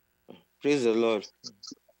 please. Praise the Lord.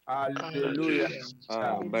 Hallelujah.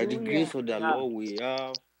 By the grace of the Lord, we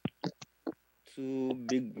have 2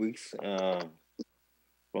 big weeks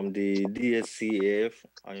from the DSCF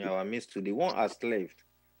on our midst today. One has left.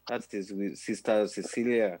 That is with Sister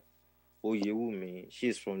Cecilia Oyewumi.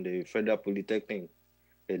 She's from the Federal Polytechnic.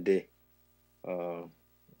 They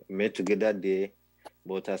met together there.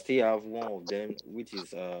 But I still have one of them, which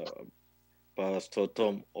is Pastor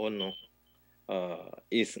Tom Ono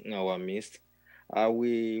is in our midst.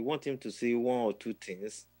 We want him to say one or two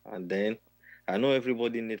things, and then I know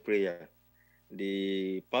everybody need prayer.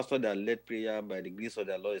 The pastor that led prayer by the grace of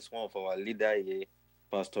the Lord is one of our leader here,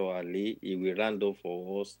 Pastor Ali. He will round up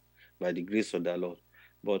for us by the grace of the Lord.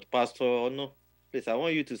 But Pastor Ono, please, I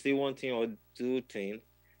want you to say one thing or two things,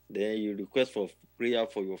 then you request for prayer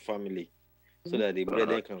for your family so that the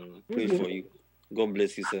brethren can pray for you. God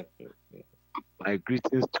bless you, sir. My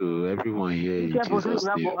greetings to everyone here in Jesus'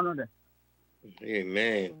 name.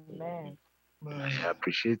 Amen. Amen. I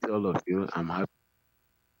appreciate all of you. I'm happy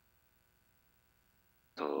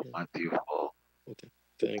to Matthew for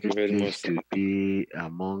Thank you very much, sir. to be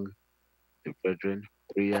among the brethren.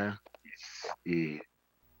 Prayer is a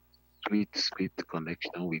sweet, sweet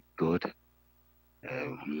connection with God.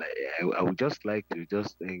 I would just like to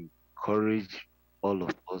just encourage all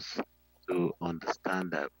of us to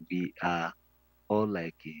understand that we are all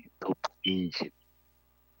like a turbo engine.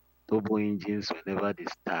 Turbo engines, whenever they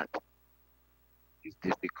start, it's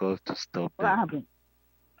difficult to stop them.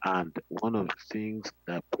 And one of the things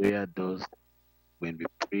that prayer does when we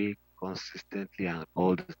pray consistently and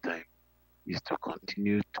all the time is to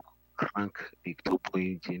continue to crank the turbo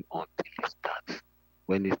engine until it starts.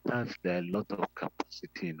 When it starts, there are a lot of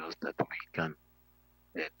capacity in us that we can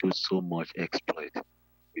do so much exploit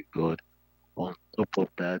with God. On top of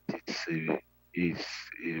that, it's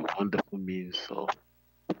a wonderful means of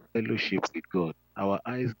fellowship with God. Our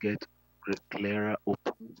eyes get clearer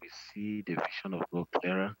open. We see the vision of God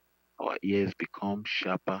clearer. Our ears become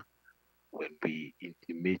sharper when we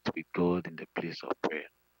intimate with God in the place of prayer.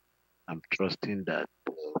 I'm trusting that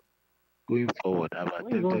going forward, I've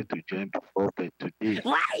attempted to join before, but today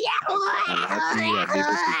I'm happy I'm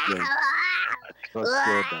able to join. I trust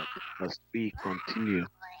God that as we continue,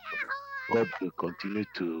 God will continue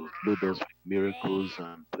to load us with miracles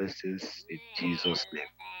and blessings in Jesus' name.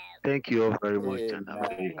 Thank you all very much, and I'm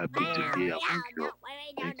very happy to be among you all.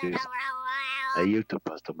 Thank you. I yield to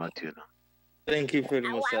Pastor Matthew now. Thank you very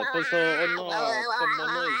much, sir. Pastor Ono, our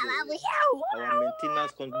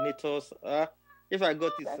maintenance coordinators. If I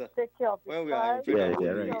got it, sir, when we are in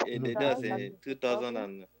freedom, that's in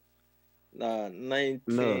 2019.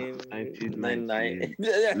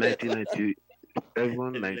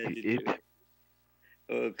 1997, 98.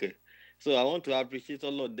 Okay. So I want to appreciate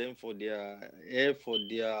all of them for their help, for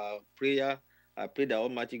their prayer. I pray that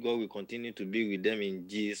Almighty God will continue to be with them in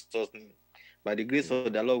Jesus' name. By the grace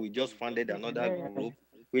of the Lord, we just founded another group,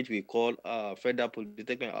 which we call Federal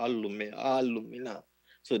Polytechnic Alumina.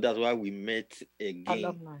 So that's why we met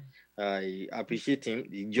again. I appreciate him.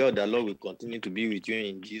 The joy of the Lord will continue to be with you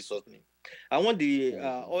in Jesus' name. I want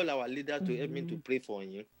all our leaders to help me to pray for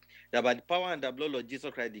him, that by the power and the blood of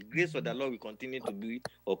Jesus Christ, the grace of the Lord will continue to be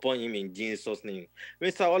upon him in Jesus' name.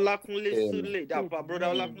 Mr. Olakunle Sule, brother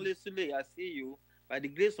Olakunle Sule, I see you. By the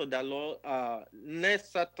grace of the Lord,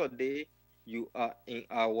 next Saturday, you are in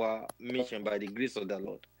our mission by the grace of the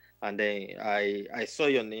Lord. And then I saw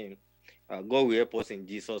your name. God will help us in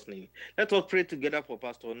Jesus' name. Let us pray together for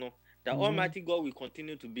Pastor No, that Almighty God will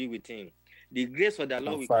continue to be with him. The grace of the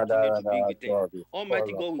Lord will continue to be with him.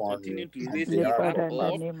 Almighty God will continue to raise him up,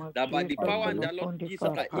 that by the power and the Lord Jesus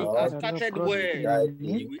Christ, he has started well.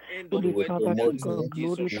 He will end up well in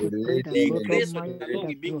Jesus' name. The grace of the Lord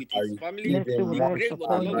will be with his family. The grace of the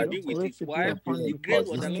Lord will be with his wife. The grace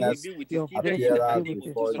of the Lord will be with his children in the name of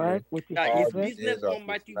Jesus Christ. That his business,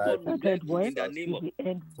 Almighty God, will bless him in the name of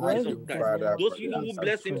Jesus Christ. Those people who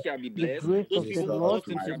bless him shall be blessed. Those people who curse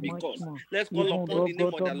him shall be cursed. Let's call upon the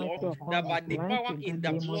name of the Lord, that by the power in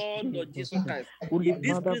the blood of Jesus Christ, in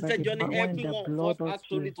this Christian journey, everyone of us has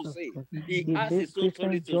story to say. He has his own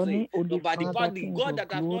story to say. So by the power, the God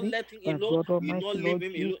that has not left him alone will not leave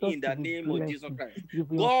him alone in the name of Jesus Christ.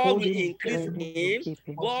 God will increase him.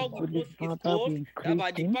 God will put his cause, that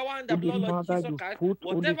by the power and the blood of Jesus Christ,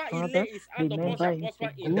 whatever he lay his hand upon shall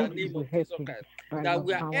prosper in the name of Jesus Christ. That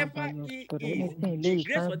wherever he is, the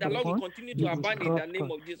grace of the Lord will continue to abound in the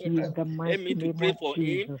name of Jesus Christ. Let me to pray for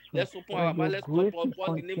him. Let's open our mouth. Let's call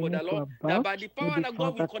upon the name of the Lord. That by the power of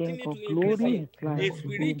God will continue to increase him in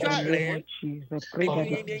spiritual realm,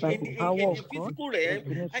 in the physical realm,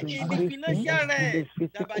 and in the financial realm.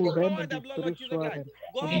 That by the power and the blood of Jesus Christ,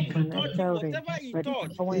 God will touch him. Whatever he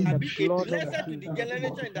touch, and be a blessing to the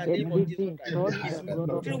generation in the name of Jesus Christ. His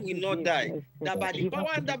children will not die. That by the power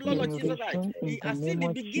and the blood of Jesus Christ, he has seen the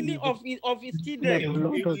beginning of his children. He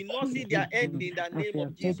will not see their end in the name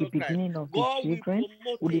of Jesus Christ. God will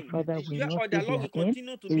promote him. not of the see Lord their will end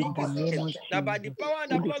continue to be in the His name hand. of That by the Jesus. power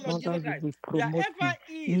and the Holy blood of Father, Jesus you Christ, will promote wherever him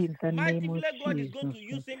He is, in the name of mightifully God is going Jesus. to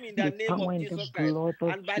use him in the The name power of and the Jesus Christ. blood of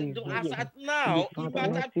And by Jesus. as at Holy now, He Father,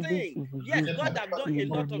 might let have it things. you will Yes, use God him have done a in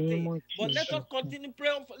the lot of name things. of But let us Jesus. continue pray.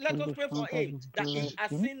 Let us Holy pray for Father, him you that bless he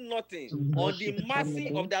has him. seen nothing You on bless the his mercy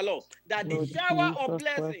of family. the Lord. That the Lord shower of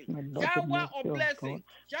Jesus Christ, blessing, my Lord, the shower mercy of of God, blessing,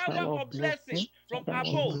 shower shower of of blessing blessing, from shower of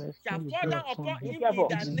above blessing shall will fall be down upon upon him. him in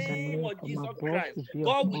the In the name name of from Jesus above Christ. will be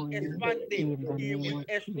God will upon him. expand him. In the He name will of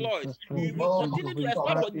exploit. Jesus He Christ, will you continue will to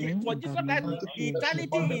exploit impact him. for In the Jesus Christ name of Jesus eternity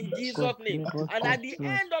Christ, in Jesus' God's name. neighbors And shall at the flow.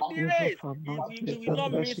 end of the Evil race, shall not we will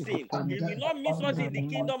not success miss will him. befall He him. will not miss In us the in the name of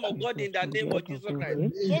kingdom of God Jesus, in the from name the of end of Jesus the Christ. way,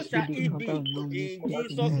 So shall Holy it Father be. will not miss In him in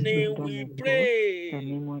Jesus' the name kingdom we of God. In the pray.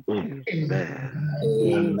 name of Jesus Christ. Amen.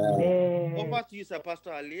 Amen. Over to you, Sir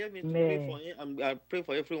Pastor Ali. Let me to pray for Amen. him. I pray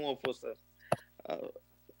for everyone for sir.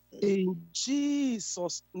 In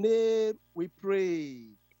Jesus' name we pray.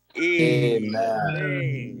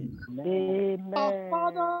 Amen. Our Amen.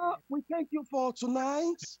 Father, we thank you for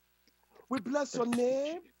tonight. We bless your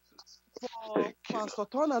name for Pastor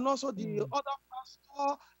Ton and also the other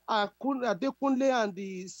pastor, Adekunle, and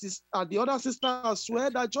the other sister as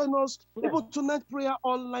well that join us even tonight prayer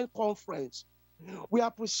online conference. We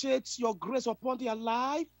appreciate your grace upon their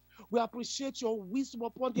life. We appreciate your wisdom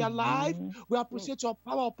upon their life. We appreciate your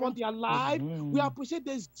power upon their life. We appreciate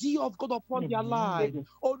the zeal of God upon their life.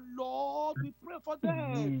 Oh Lord, we pray for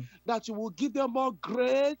them that you will give them more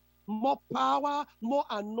grace, more power, more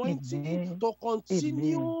anointing to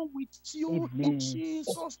continue with you in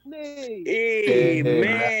Jesus' name.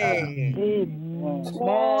 Amen.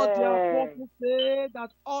 For the apostle say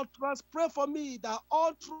that utterance, pray for me, that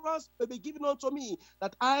utterance may be given unto me,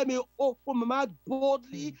 that I may open my mouth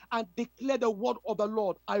boldly and declare the word of the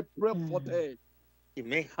Lord. I pray for them.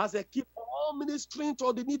 Amen. As they keep on ministering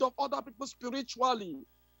to the need of other people spiritually,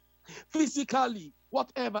 physically,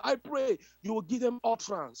 whatever, I pray you will give them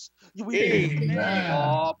utterance. You will lift them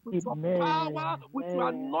up with your power, with your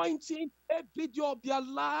anointing, every day of their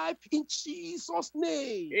life in Jesus'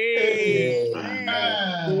 name. Amen.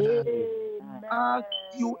 As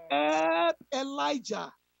you help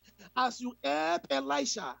Elijah, as you help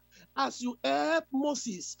Elisha, as you help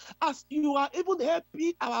Moses, as you are even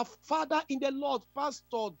helping our Father in the Lord,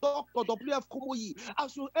 Pastor, Dr. W.F. KUMUYI,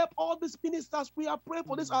 as you help all these ministers, we are praying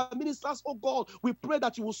for these ministers, oh God, we pray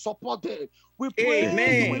that you will support them. We pray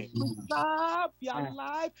you will preserve their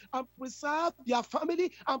life and preserve their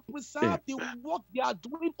family and preserve the work they are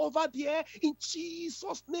doing over there in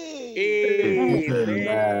Jesus' name.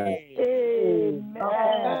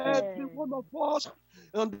 Every one of us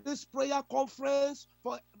on this prayer conference,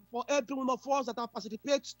 for every one of us that are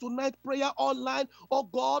participating tonight, prayer online, oh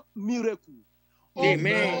God, miracle. Oh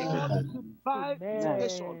God, divine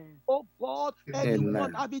visitation. Oh God,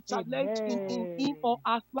 anyone having challenge in him or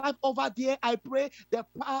her life over there, I pray the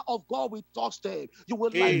power of God will touch them. You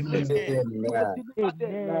will liberate them. You will deliver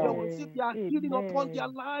them. They will receive their healing upon their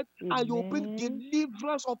life, and you will bring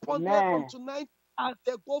deliverance upon them from tonight. As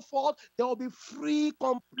they go forth, they will be free,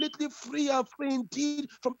 completely free and free indeed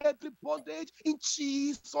from every bondage in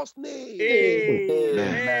Jesus' name.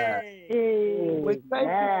 We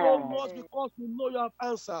thank you so much because we know you have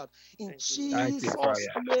answered. In Jesus'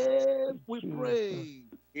 name we pray.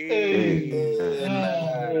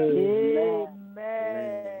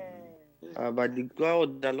 By the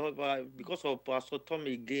God, the Lord, because of Pastor Tom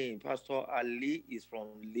again, Pastor Ali is from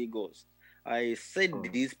Lagos. I said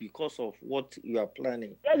this because of what you are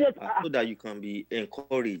planning, so that you can be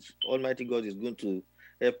encouraged. Almighty God is going to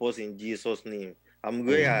help us in Jesus' name. I'm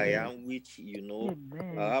where I am, which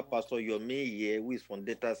Pastor Yomi here, who is from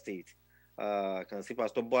Delta State. I can see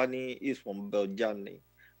Pastor Bonnie is from Belgium.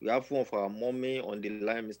 We have one for our mommy on the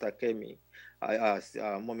line, Mr. Kemi.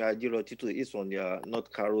 Mommy Ajiro Tito is from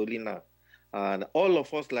North Carolina. And all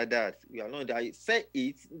of us like that, we are not. I say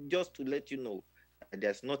it just to let you know that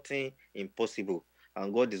there's nothing impossible,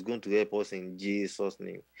 and God is going to help us in Jesus'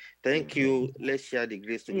 name. Thank you. Let's share the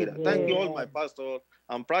grace together. Thank you, all my pastors.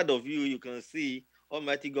 I'm proud of you. You can see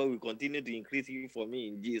Almighty God will continue to increase you for me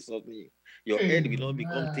in Jesus' name. Your head will not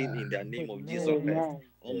become thin in the name of Jesus Christ.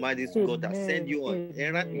 Almighty God that send you on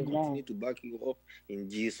errand will continue to back you up in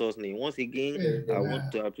Jesus' name. Once again, I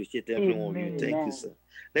want to appreciate every one of you. Thank you, sir.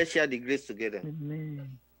 Let's share the grace together.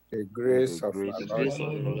 The grace of The grace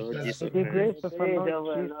of the Lord Jesus The grace Christ, of our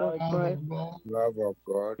Lord Jesus Christ, love of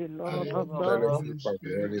God, the love of God, fellowship of the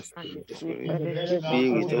Holy and Spirit, the sweet fellowship of be the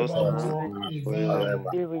with Holy us Spirit now and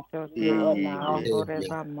forevermore. be with us now and Amen.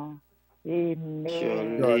 forevermore. Amen.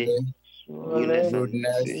 Surely Surely goodness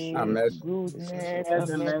and mercy Goodness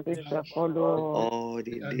and mercy shall follow all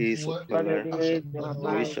the days of all your the life. days of And our we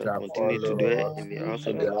life. shall continue to dwell in the house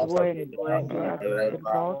of the Lord Dwell in the house of the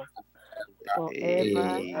Lord forever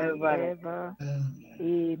and ever.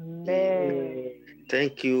 Amen.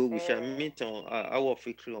 Thank you. We shall meet on our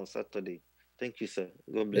victory on Saturday. Thank you, sir.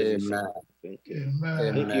 God bless you, sir. Thank you.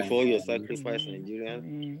 Thank you for all your sacrifice,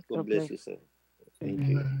 Nigerians. God bless you, sir. Thank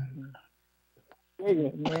you.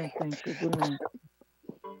 Amen. Thank you. Good night.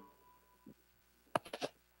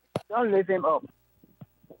 Don't leave him up.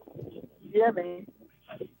 You hear me?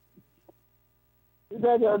 You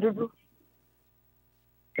got your dudu.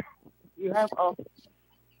 You have up.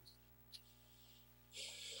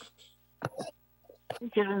 You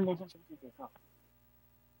shouldn't listen to this up.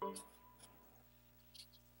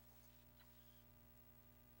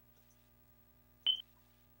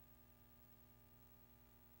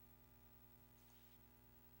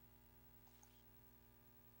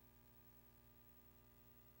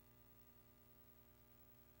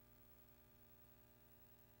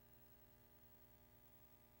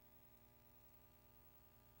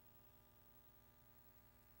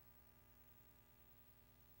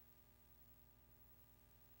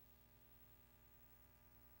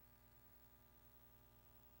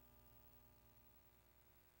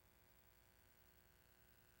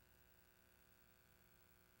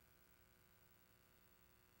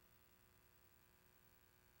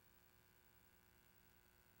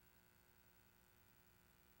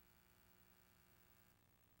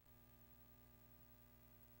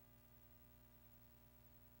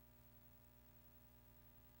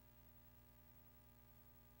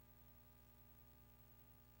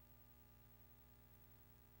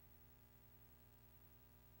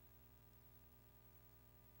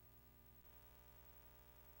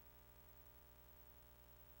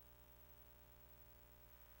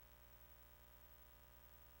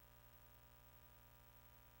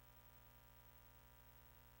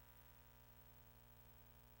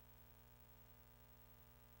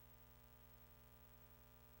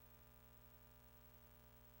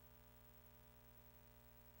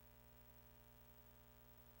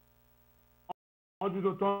 I want you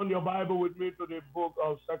to turn your Bible with me to the book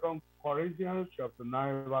of 2 Corinthians chapter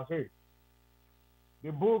 9, verse 8.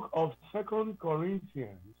 The book of 2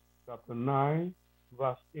 Corinthians chapter 9,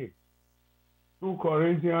 verse 8. 2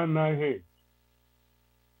 Corinthians 9, 8.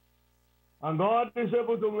 And God is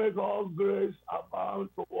able to make all grace abound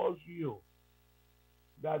towards you,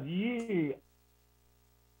 that ye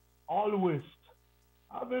always,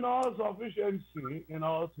 having all sufficiency in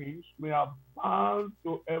all things, may abound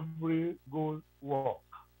to every good work.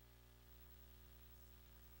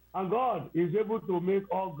 And God is able to make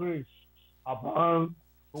all grace abound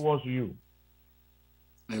towards you.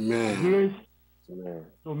 Amen. Grace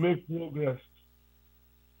to make progress.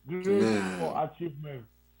 Grace for achievement.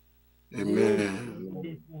 Grace to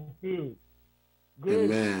be fulfilled. Grace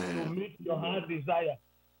to meet your heart desire.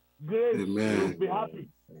 Grace to be happy.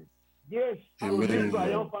 Grace to live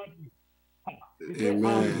triumphantly. And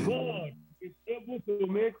God is able to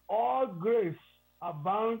make all grace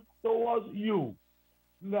abound towards you,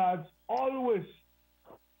 that always,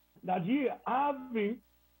 that ye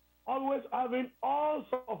always having all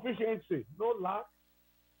sufficiency, no lack,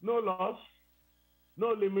 no loss, no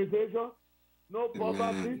limitation, no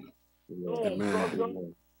poverty, no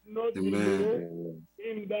obstruction, no delay,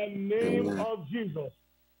 in the name of Jesus.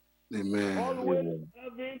 Always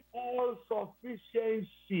having all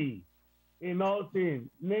sufficiency in all things.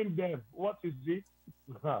 Name them. What is it?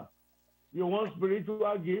 You want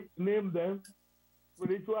spiritual gifts? Name them.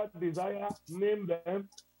 Spiritual desire? Name them.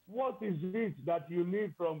 What is it that you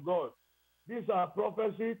need from God? These are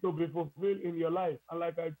prophecies to be fulfilled in your life. And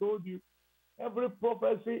like I told you, every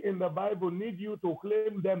prophecy in the Bible needs you to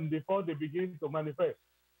claim them before they begin to manifest.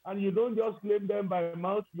 And you don't just claim them by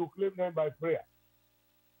mouth, you claim them by prayer.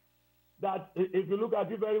 That if you look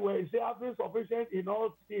at it very well, it says, having sufficient in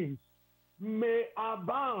all things may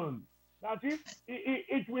abound. That is,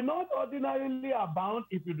 it will not ordinarily abound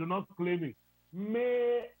if you do not claim it.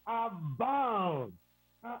 May abound.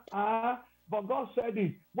 But God said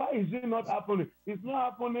it. Why is it not happening? It's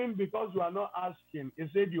not happening because you are not asking. He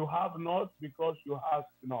said you have not because you ask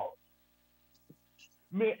not.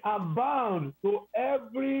 May abound to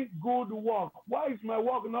every good work. Why is my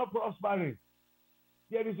work not prospering?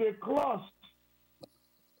 There is a clause,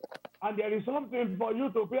 and there is something for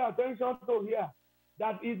you to pay attention to here,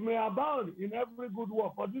 that it may abound in every good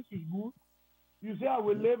work. But this is good. You say, I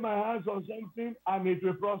will lay my hands on something and it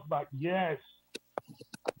will prosper. Yes.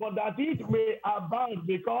 But that it may abound,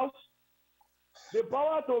 because the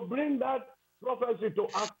power to bring that prophecy to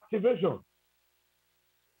activation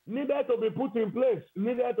needed to be put in place,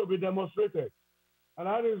 needed to be demonstrated. And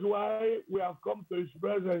that is why we have come to his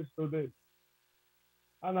presence today.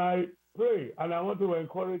 And I pray, and I want to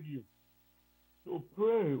encourage you to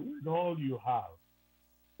pray with all you have.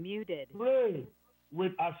 Muted. Pray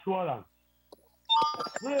with assurance.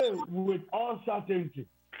 Pray with all certainty.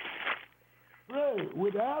 Pray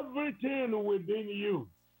with everything within you,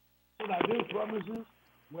 so that these promises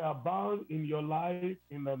were bound in your life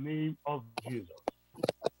in the name of Jesus.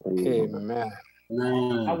 Amen.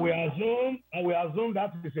 I will assume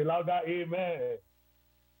that is a louder amen.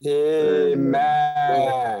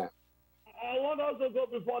 Amen. I want us to go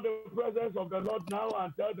before the presence of the Lord now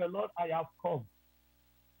and tell the Lord, I have come.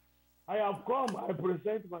 I have come. I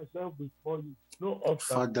present myself before you. No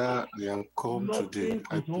obstacle. Father, I have come today.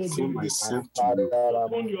 I Nothing is present holding you. myself to you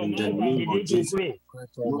Open your in the mouth and name of begin to Jesus. pray.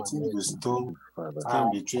 Nothing will stand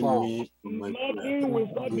between me and my prayer. Nothing will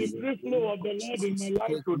stop the free flow of the Lord in my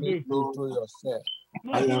life today.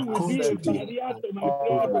 I have Nothing will come be a today. barrier to my God,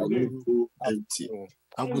 prayer I will today. not go empty.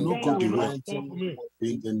 I will not go Anger will not direct stop me.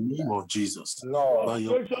 in the name of Jesus. By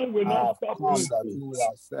your Frustration will not stop me.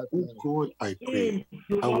 oh God, I pray. Sin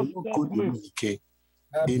will I will not not go stop me. direct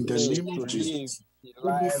in the name of Jesus.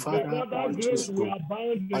 Holy Father, Because that righteous grace will God,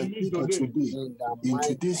 abound I in me pray that today. today, in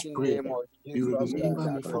today's prayer, you will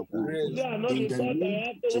remember me for good. They are not In the the thought I name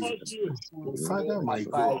have of towards Jesus. you. Father, my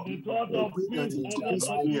But God, the thought I of pray that peace in and not today's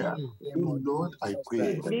of prayer, evil. oh Lord, I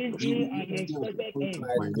pray, To bring you in will an be at the expected point end. of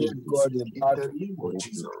my needs. In the name of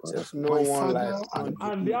Jesus. My Father, I And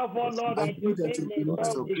pray. therefore, Lord, I I pray that present in the midst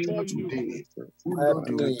myself of prayer before you. today, oh Lord,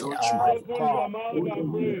 you will touch my Open your heart. mouth Oh and Lord, you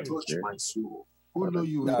pray. will touch my soul. Oh Lord,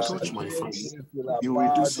 you will touch my family. You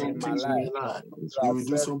will do something in my life. You will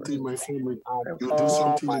do something in my family. You will do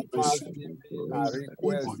something in my soul. In the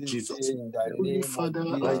name of Jesus. Holy Father,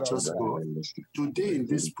 righteous God, today in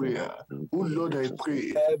this prayer, oh Lord, I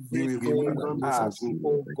pray, you will remember me for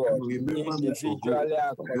good. You will remember me for good.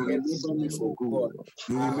 You will remember me for good.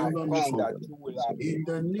 You will remember me for good. In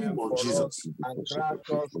the name of Jesus.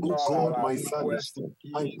 Oh God, my Father,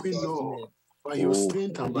 I pray, Lord, by your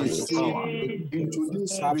strength and by your power, into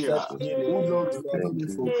this prayer, oh Lord, remember me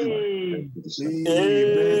for good.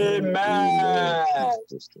 Amen. Amen.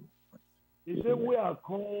 He said, we are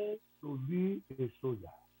called to be a soldier.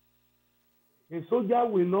 A soldier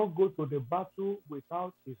will not go to the battle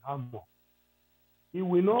without his armor. He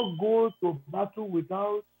will not go to battle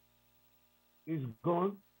without his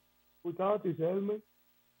gun, without his helmet,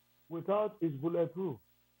 without his bulletproof.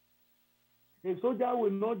 A soldier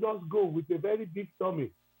will not just go with a very big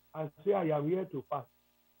tummy and say, I am here to fight.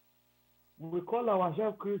 We call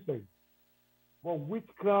ourselves Christians, but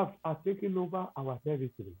witchcraft are taking over our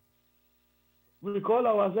territory. We call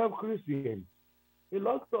ourselves Christians. A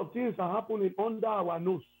lot of things are happening under our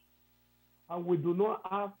nose, and we do not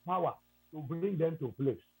have power to bring them to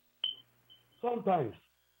place. Sometimes,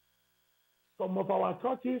 some of our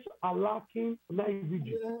churches are lacking night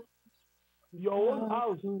vigil. Your own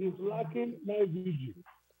house is lacking night vigil.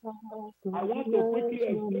 I want to quickly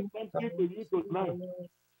explain something to you tonight.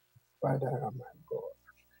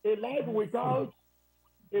 A life without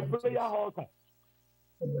a prayer altar.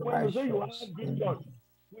 When you say you have big church,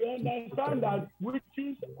 we understand that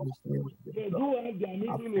witches, they do have their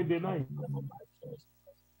meeting in the night.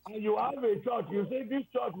 And you have a church, you say this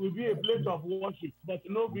church will be a place of worship, but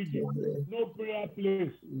no vigil, no prayer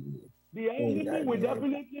place. The enemy will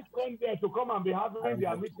definitely come there to come and be having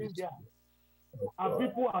their meeting there. And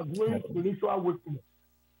people are going spiritual weakness.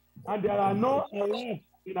 And there are no alerts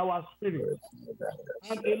in our spirit.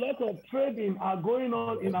 And a lot of trading are going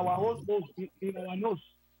on in our home, in our nose,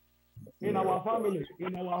 in our family,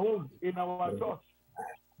 in our home, in our church.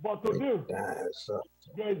 But today,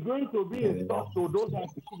 there is going to be a stop to those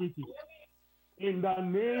activities. In the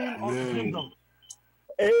name of Jesus.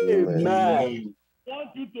 Amen. I want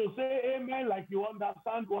you to say amen like you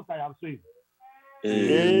understand what I am saying.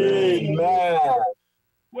 Amen.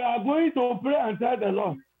 We are going to pray and tell the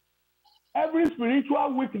Lord, every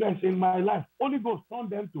spiritual weakness in my life, Holy Ghost, turn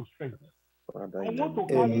them to strength. I want to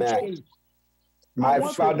carry strength. My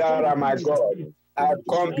Father and my God, I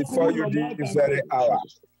come before you this very hour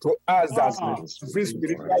to ask that every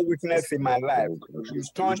spiritual weakness in my life, you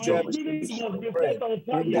turn them to strength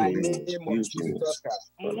in the name of Jesus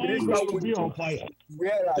Christ. Spiritual weakness,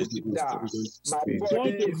 where I sit down, my body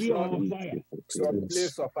is not your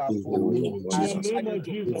place of abode. I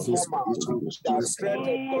need to come out. The strength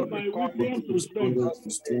of God will come into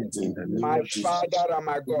Jesus' name. My Father and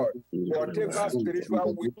my God, whatever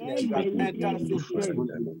spiritual weakness that enters into me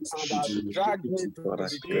and has dragged me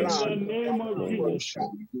the name of Jesus.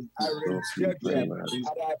 I reject them, and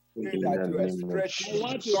I pray that you stretch me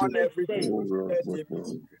beyond every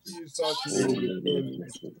Jesus' name.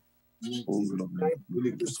 Thank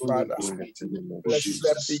you, Father.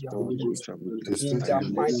 Blessed be your holy name. In the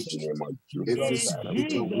mighty name of Jesus.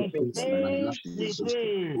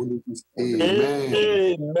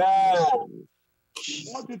 Amen.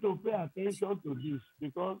 I want you to pay attention to this,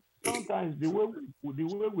 because sometimes the way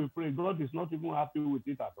we pray, God is not even happy with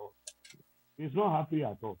it at all. He's not happy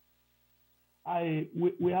at all.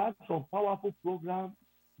 We had some powerful program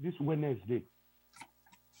this Wednesday.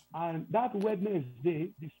 And that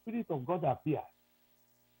Wednesday, the Spirit of God appeared.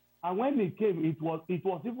 And when he came, it was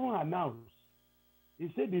even announced.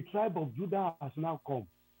 He said the tribe of Judah has now come.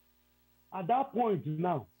 At that point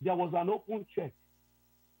now, there was an open check.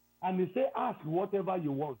 And he said, ask whatever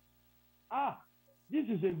you want. This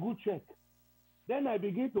is a good check. Then I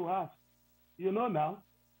begin to ask, now,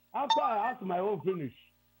 after I asked my own finish,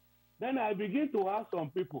 then I begin to ask some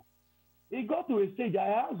people. It got to a stage, I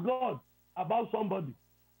asked God about somebody.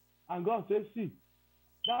 And God says, see,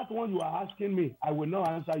 that one you are asking me, I will not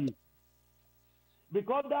answer you.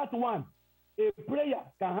 Because that one, a prayer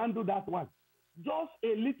can handle that one. Just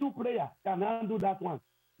a little prayer can handle that one.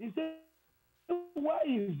 He said, why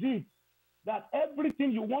is it that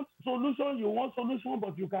everything you want solution,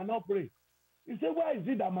 but you cannot pray? He said, why is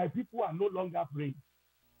it that my people are no longer praying?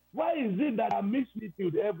 Why is it that I miss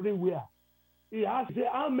meetings everywhere? He asked,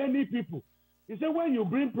 how many people? He said, when you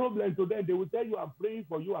bring problems to them, they will tell you, I'm praying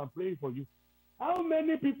for you, I'm praying for you. How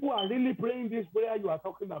many people are really praying this prayer you are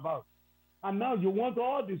talking about? And now you want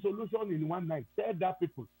all the solution in one night. Tell that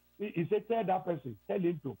people. He said, tell that person, tell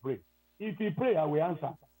him to pray. If he pray, I will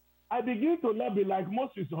answer. I begin to lobby like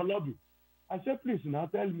Moses or lobby. I said, please now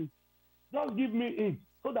tell me. Just give me it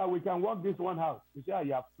so that we can work this one out. He said, I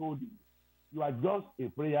have told you. You are just a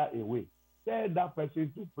prayer away. Tell that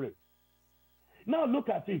person to pray. Now look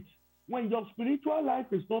at it. When your spiritual life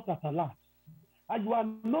is not at alert, and you are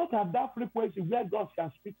not at that frequency where God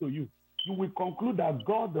can speak to you, you will conclude that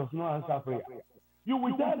God does not answer prayer. You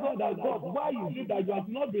will tell God that, God, why is it that you have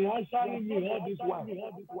not been answering me all this while?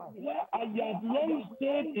 Well, I have long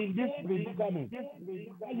stayed in this predicament.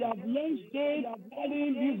 I have long stayed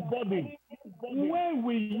carrying this burden. When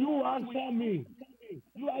will you answer me?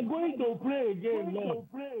 You are going to pray again, Lord.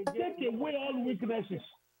 Take away all weaknesses.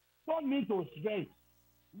 Turn me to strength.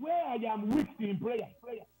 Where I am weak in prayer,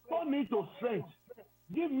 turn me to strength.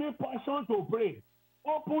 Give me passion to pray.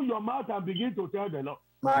 Open your mouth and begin to tell the Lord.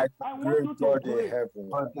 My great God in heaven,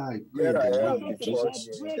 here I am before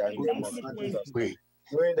you in the name of Jesus.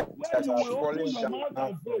 Knowing that I have fallen down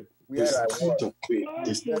where I was.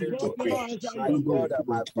 The spirit of prayer, My God and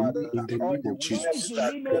my Father, all the weaknesses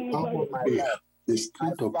that crept into my life. The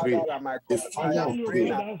spirit of prayer, the fire of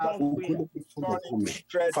prayer, fire of prayer fall upon me.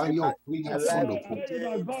 Fire of prayer fall upon me.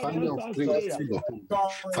 Fire of prayer fall upon me.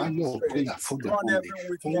 Fire of prayer fall upon me.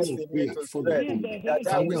 Fire of prayer fall upon me.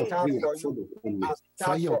 Fire of prayer fall upon me.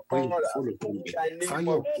 Fire of prayer fall upon me.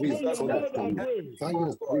 Fire of prayer fall upon me. Fire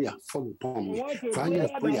of prayer fall upon me. Fire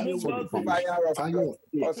of prayer fall upon me. Fire of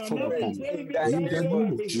prayer fall upon me. In the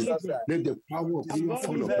name of Jesus, let the power of prayer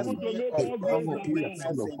fall upon me. The power of prayer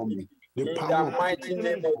fall upon me. The power of mighty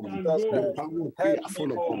name of Jesus, the power of prayer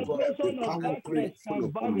fall upon me. The power of prayer fall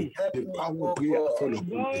upon me. The power of prayer fall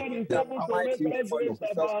upon me. The power of prayer fall upon me.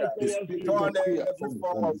 The spirit of prayer fall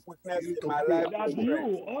upon me. The spirit of prayer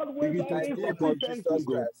fall upon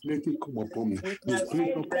me. Let it come upon me. The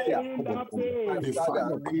spirit of prayer come upon me. The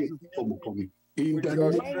fire of prayer come upon me. In the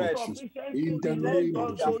name of Jesus. In the name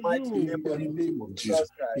of Jesus. In the name of Jesus.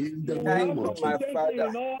 In the name of Jesus. My Father,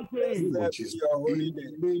 In the name of Jesus. In the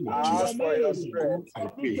name of Jesus. I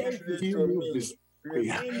pray. Heal me with this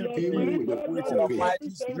prayer. Heal me with the voice of prayer.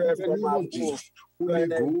 In the name of Jesus. Holy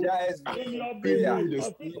Ghost, heal me with this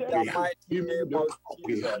prayer. Heal me with the power of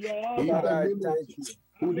prayer. In the name of Jesus.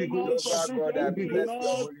 Holy Ghost, Holy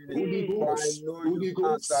Ghost, Holy Ghost, Holy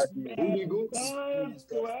Ghost, Holy Ghost,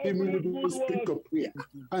 give me the spirit of prayer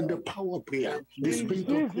and the power of prayer, the spirit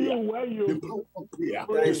of prayer, the power of prayer,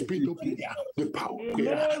 the spirit of prayer, the power of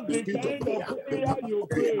prayer, the spirit of prayer, the power of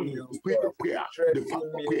prayer, the spirit of prayer, the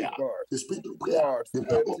power of prayer, the spirit of prayer, the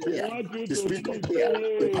power of prayer, the spirit of prayer,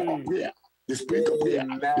 the power of prayer, the spirit of prayer,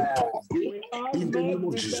 the power of prayer, in the name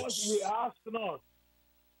of Jesus. We ask not.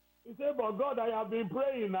 He said, but God, I have been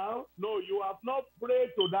praying now. No, you have not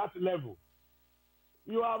prayed to that level.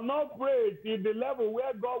 You have not prayed in the level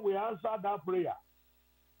where God will answer that prayer.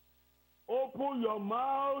 Open your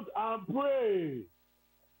mouth and pray.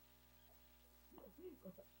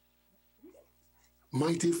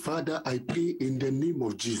 Mighty Father, I pray in the name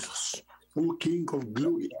of Jesus.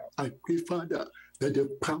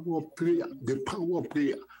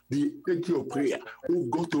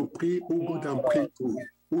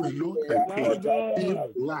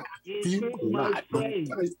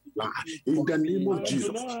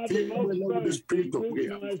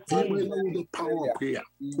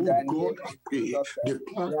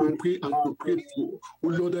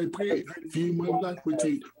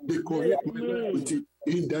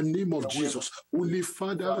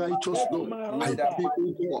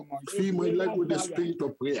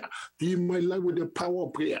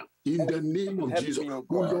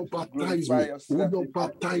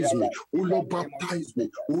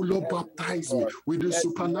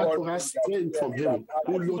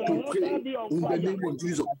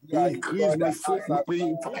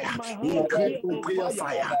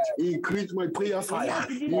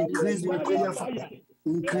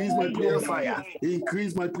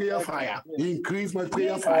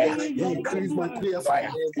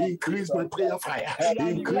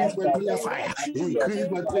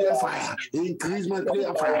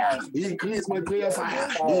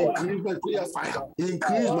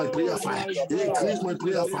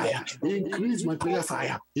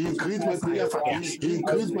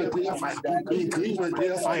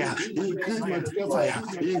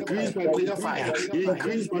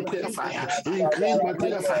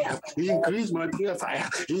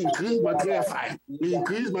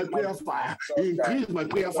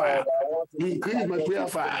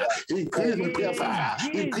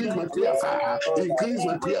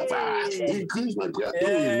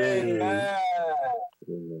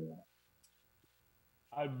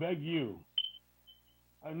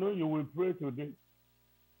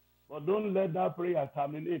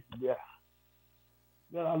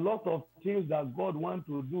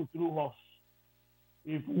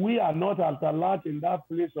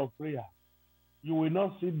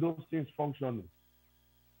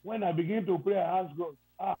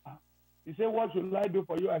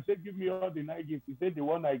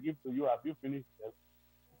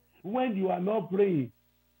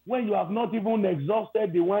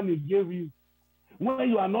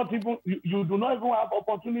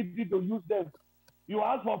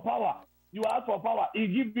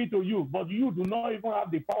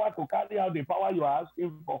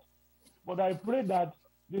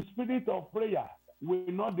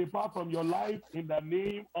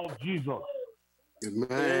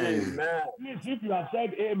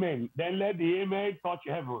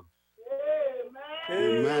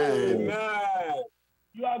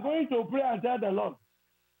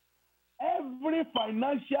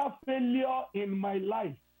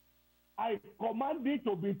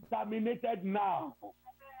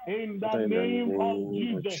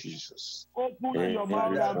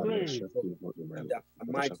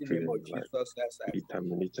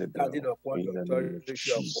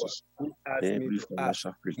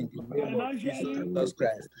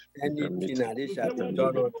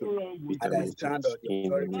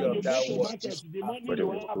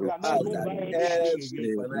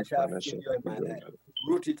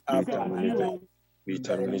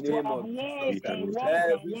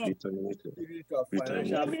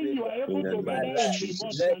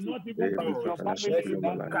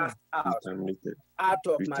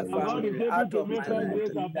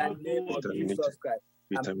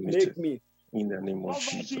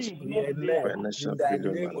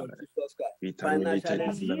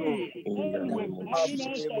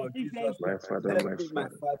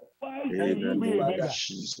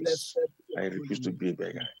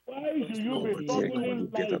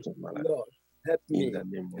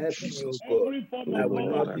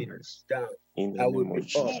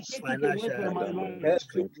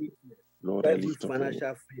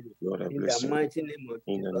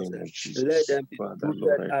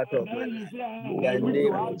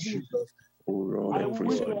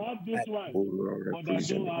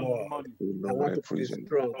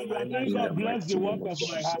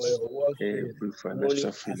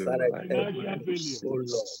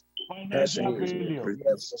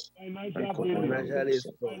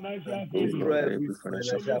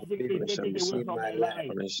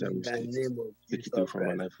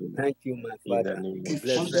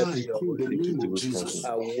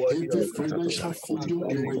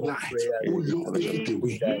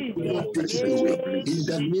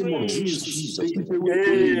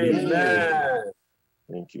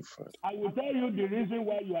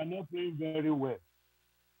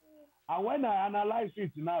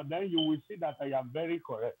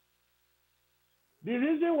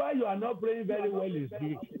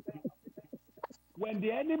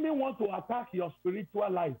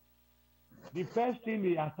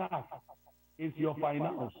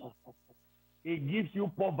 it gives you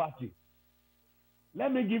poverty.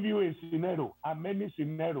 Let me give you a scenario, and many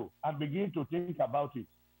scenarios, and begin to think about it.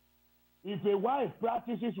 If a wife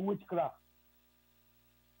practices witchcraft,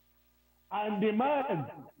 and the man,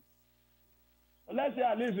 let's say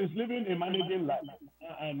at least is living a managing life,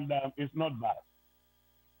 and it's not bad,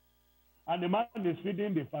 and the man is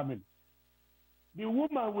feeding the family, the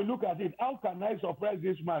woman will look at it, how can I surprise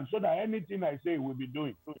this man so that anything I say will be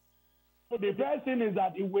doing? So the first thing is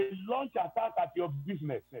that it will launch attack at your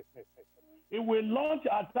business. It will launch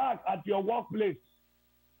attack at your workplace,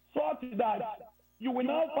 such that you will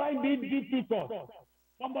now find it difficult.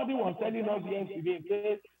 Somebody was telling us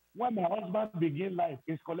yesterday, when my husband begin life,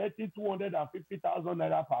 he's collecting 250,000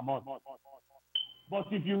 naira per month.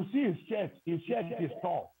 But if you see his chest is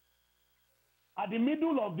tall. At the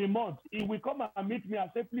middle of the month, he will come and meet me and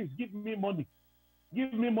say, please give me money.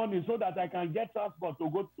 Give me money so that I can get transport to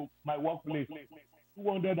go to my workplace.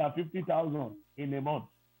 250,000 in a month.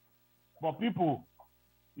 But people,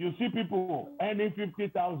 you see people earning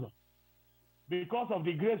 50,000 because of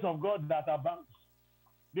the grace of God that abounds.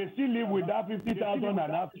 They still live with that 50,000 and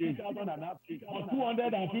half change. For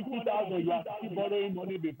 250,000, you are still borrowing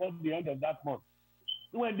money before the end of that month.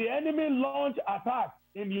 When the enemy launch attack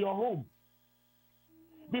in your home,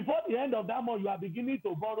 before the end of that month, you are beginning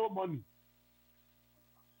to borrow money.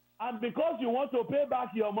 And because you want to pay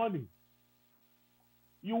back your money,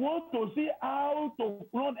 you want to see how to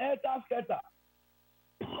run helter-skelter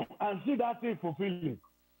and see that thing fulfilling.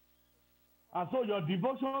 And so your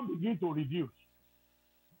devotion begins to reduce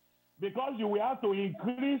because you will have to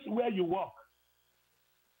increase where you work.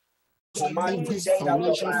 Command this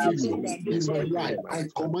financial failure in my life. I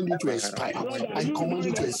command it to expire. I command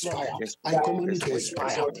it to expire. I command it to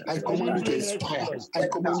expire. I command it to expire. I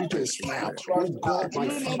command it to expire. Oh God, my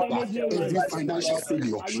Father, every financial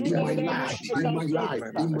failure in my life,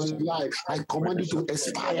 I command it to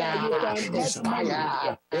expire.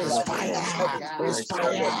 Expire. Expire.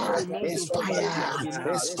 Expire. Expire.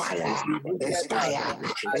 Expire.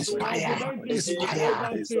 Expire.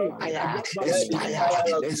 Expire.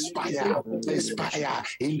 Expire. Expire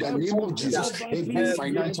in the name of Jesus. Every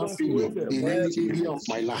financial failure in any area of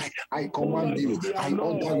my life, I command you, I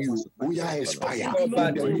order you, we are expire in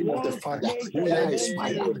the name of the Father, we are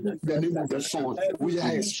expire in the name of the Son, we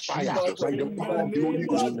are expire by the power of the Holy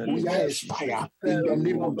Ghost, we are expire in the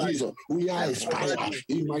name of Jesus, we are expire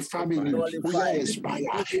in my family, we are expire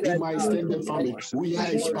in my extended family, we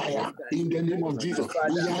are expire in the name of Jesus,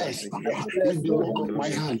 we are expire in the work of my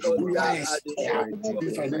hand, we are expire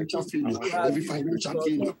in financial failure, every financial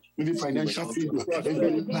failure, every financial failure,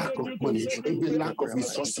 every lack of money, every lack of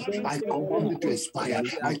resources, I command it to expire.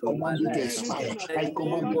 I command it to expire. I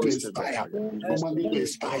command it to expire. Command it to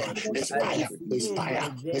expire. Expire.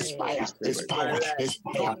 Expire. Expire. Expire.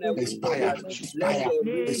 Expire. Expire. Expire.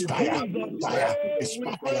 Expire.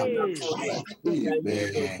 Expire. Expire.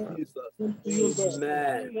 Amen. I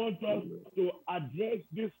want us to address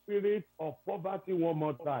this spirit of poverty one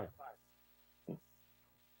more time.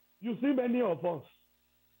 You see, many of us,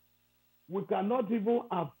 we cannot even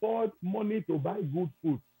afford money to buy good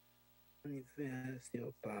food.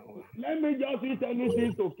 Let me just eat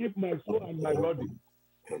anything to keep my soul and my body.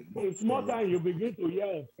 In small time, you begin to hear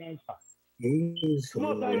of cancer.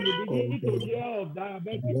 Small time, you begin to hear of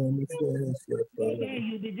diabetes. Small time,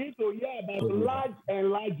 you begin to hear about large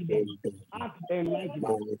enlargement, heart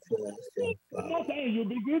enlargement. Small time, you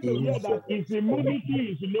begin to hear that his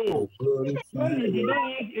immunity is low. When you do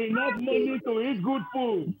not have enough money to eat good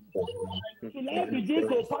food, so let's begin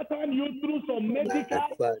to pattern you through some medical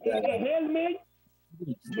ailment.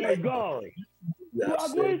 My God, you are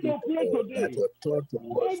going to pray today.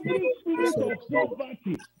 Every spirit of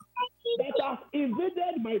poverty that has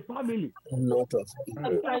invaded my family, not of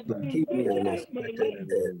that has invaded my life, in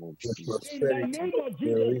the name of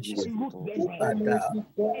Jesus, root them out. I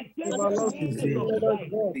take the hand of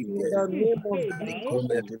life.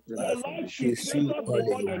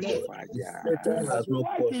 Satan has no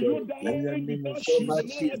portion.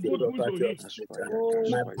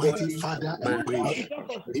 Mighty Father, I pray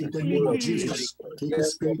in the name of Jesus. Take the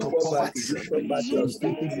spirit of poverty,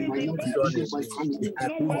 my family.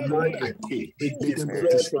 Lord, I pray, let them be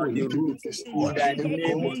destroyed, let them be destroyed. And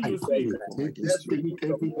God, I pray, let this spirit,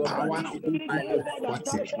 every power of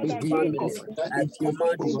poverty, every of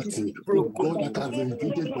poverty, oh God, that has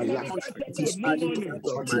invaded my life, the spirit of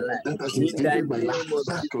poverty that has invaded my life,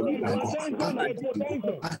 back to me, back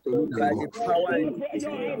to me,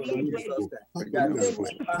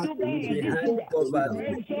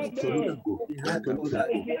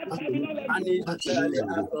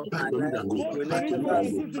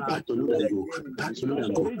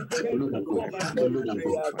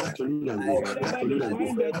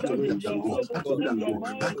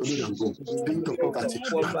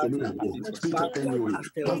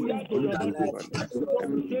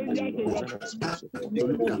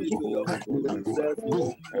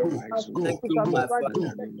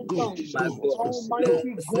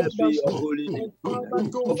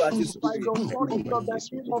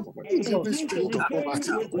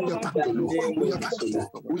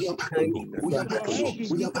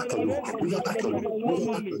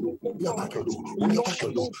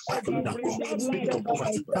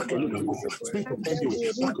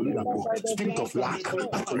 Spirit of lack,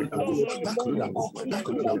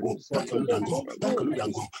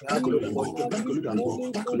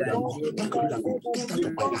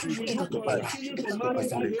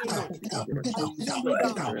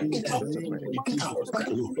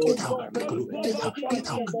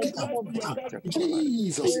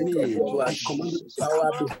 Jesus' name, I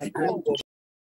command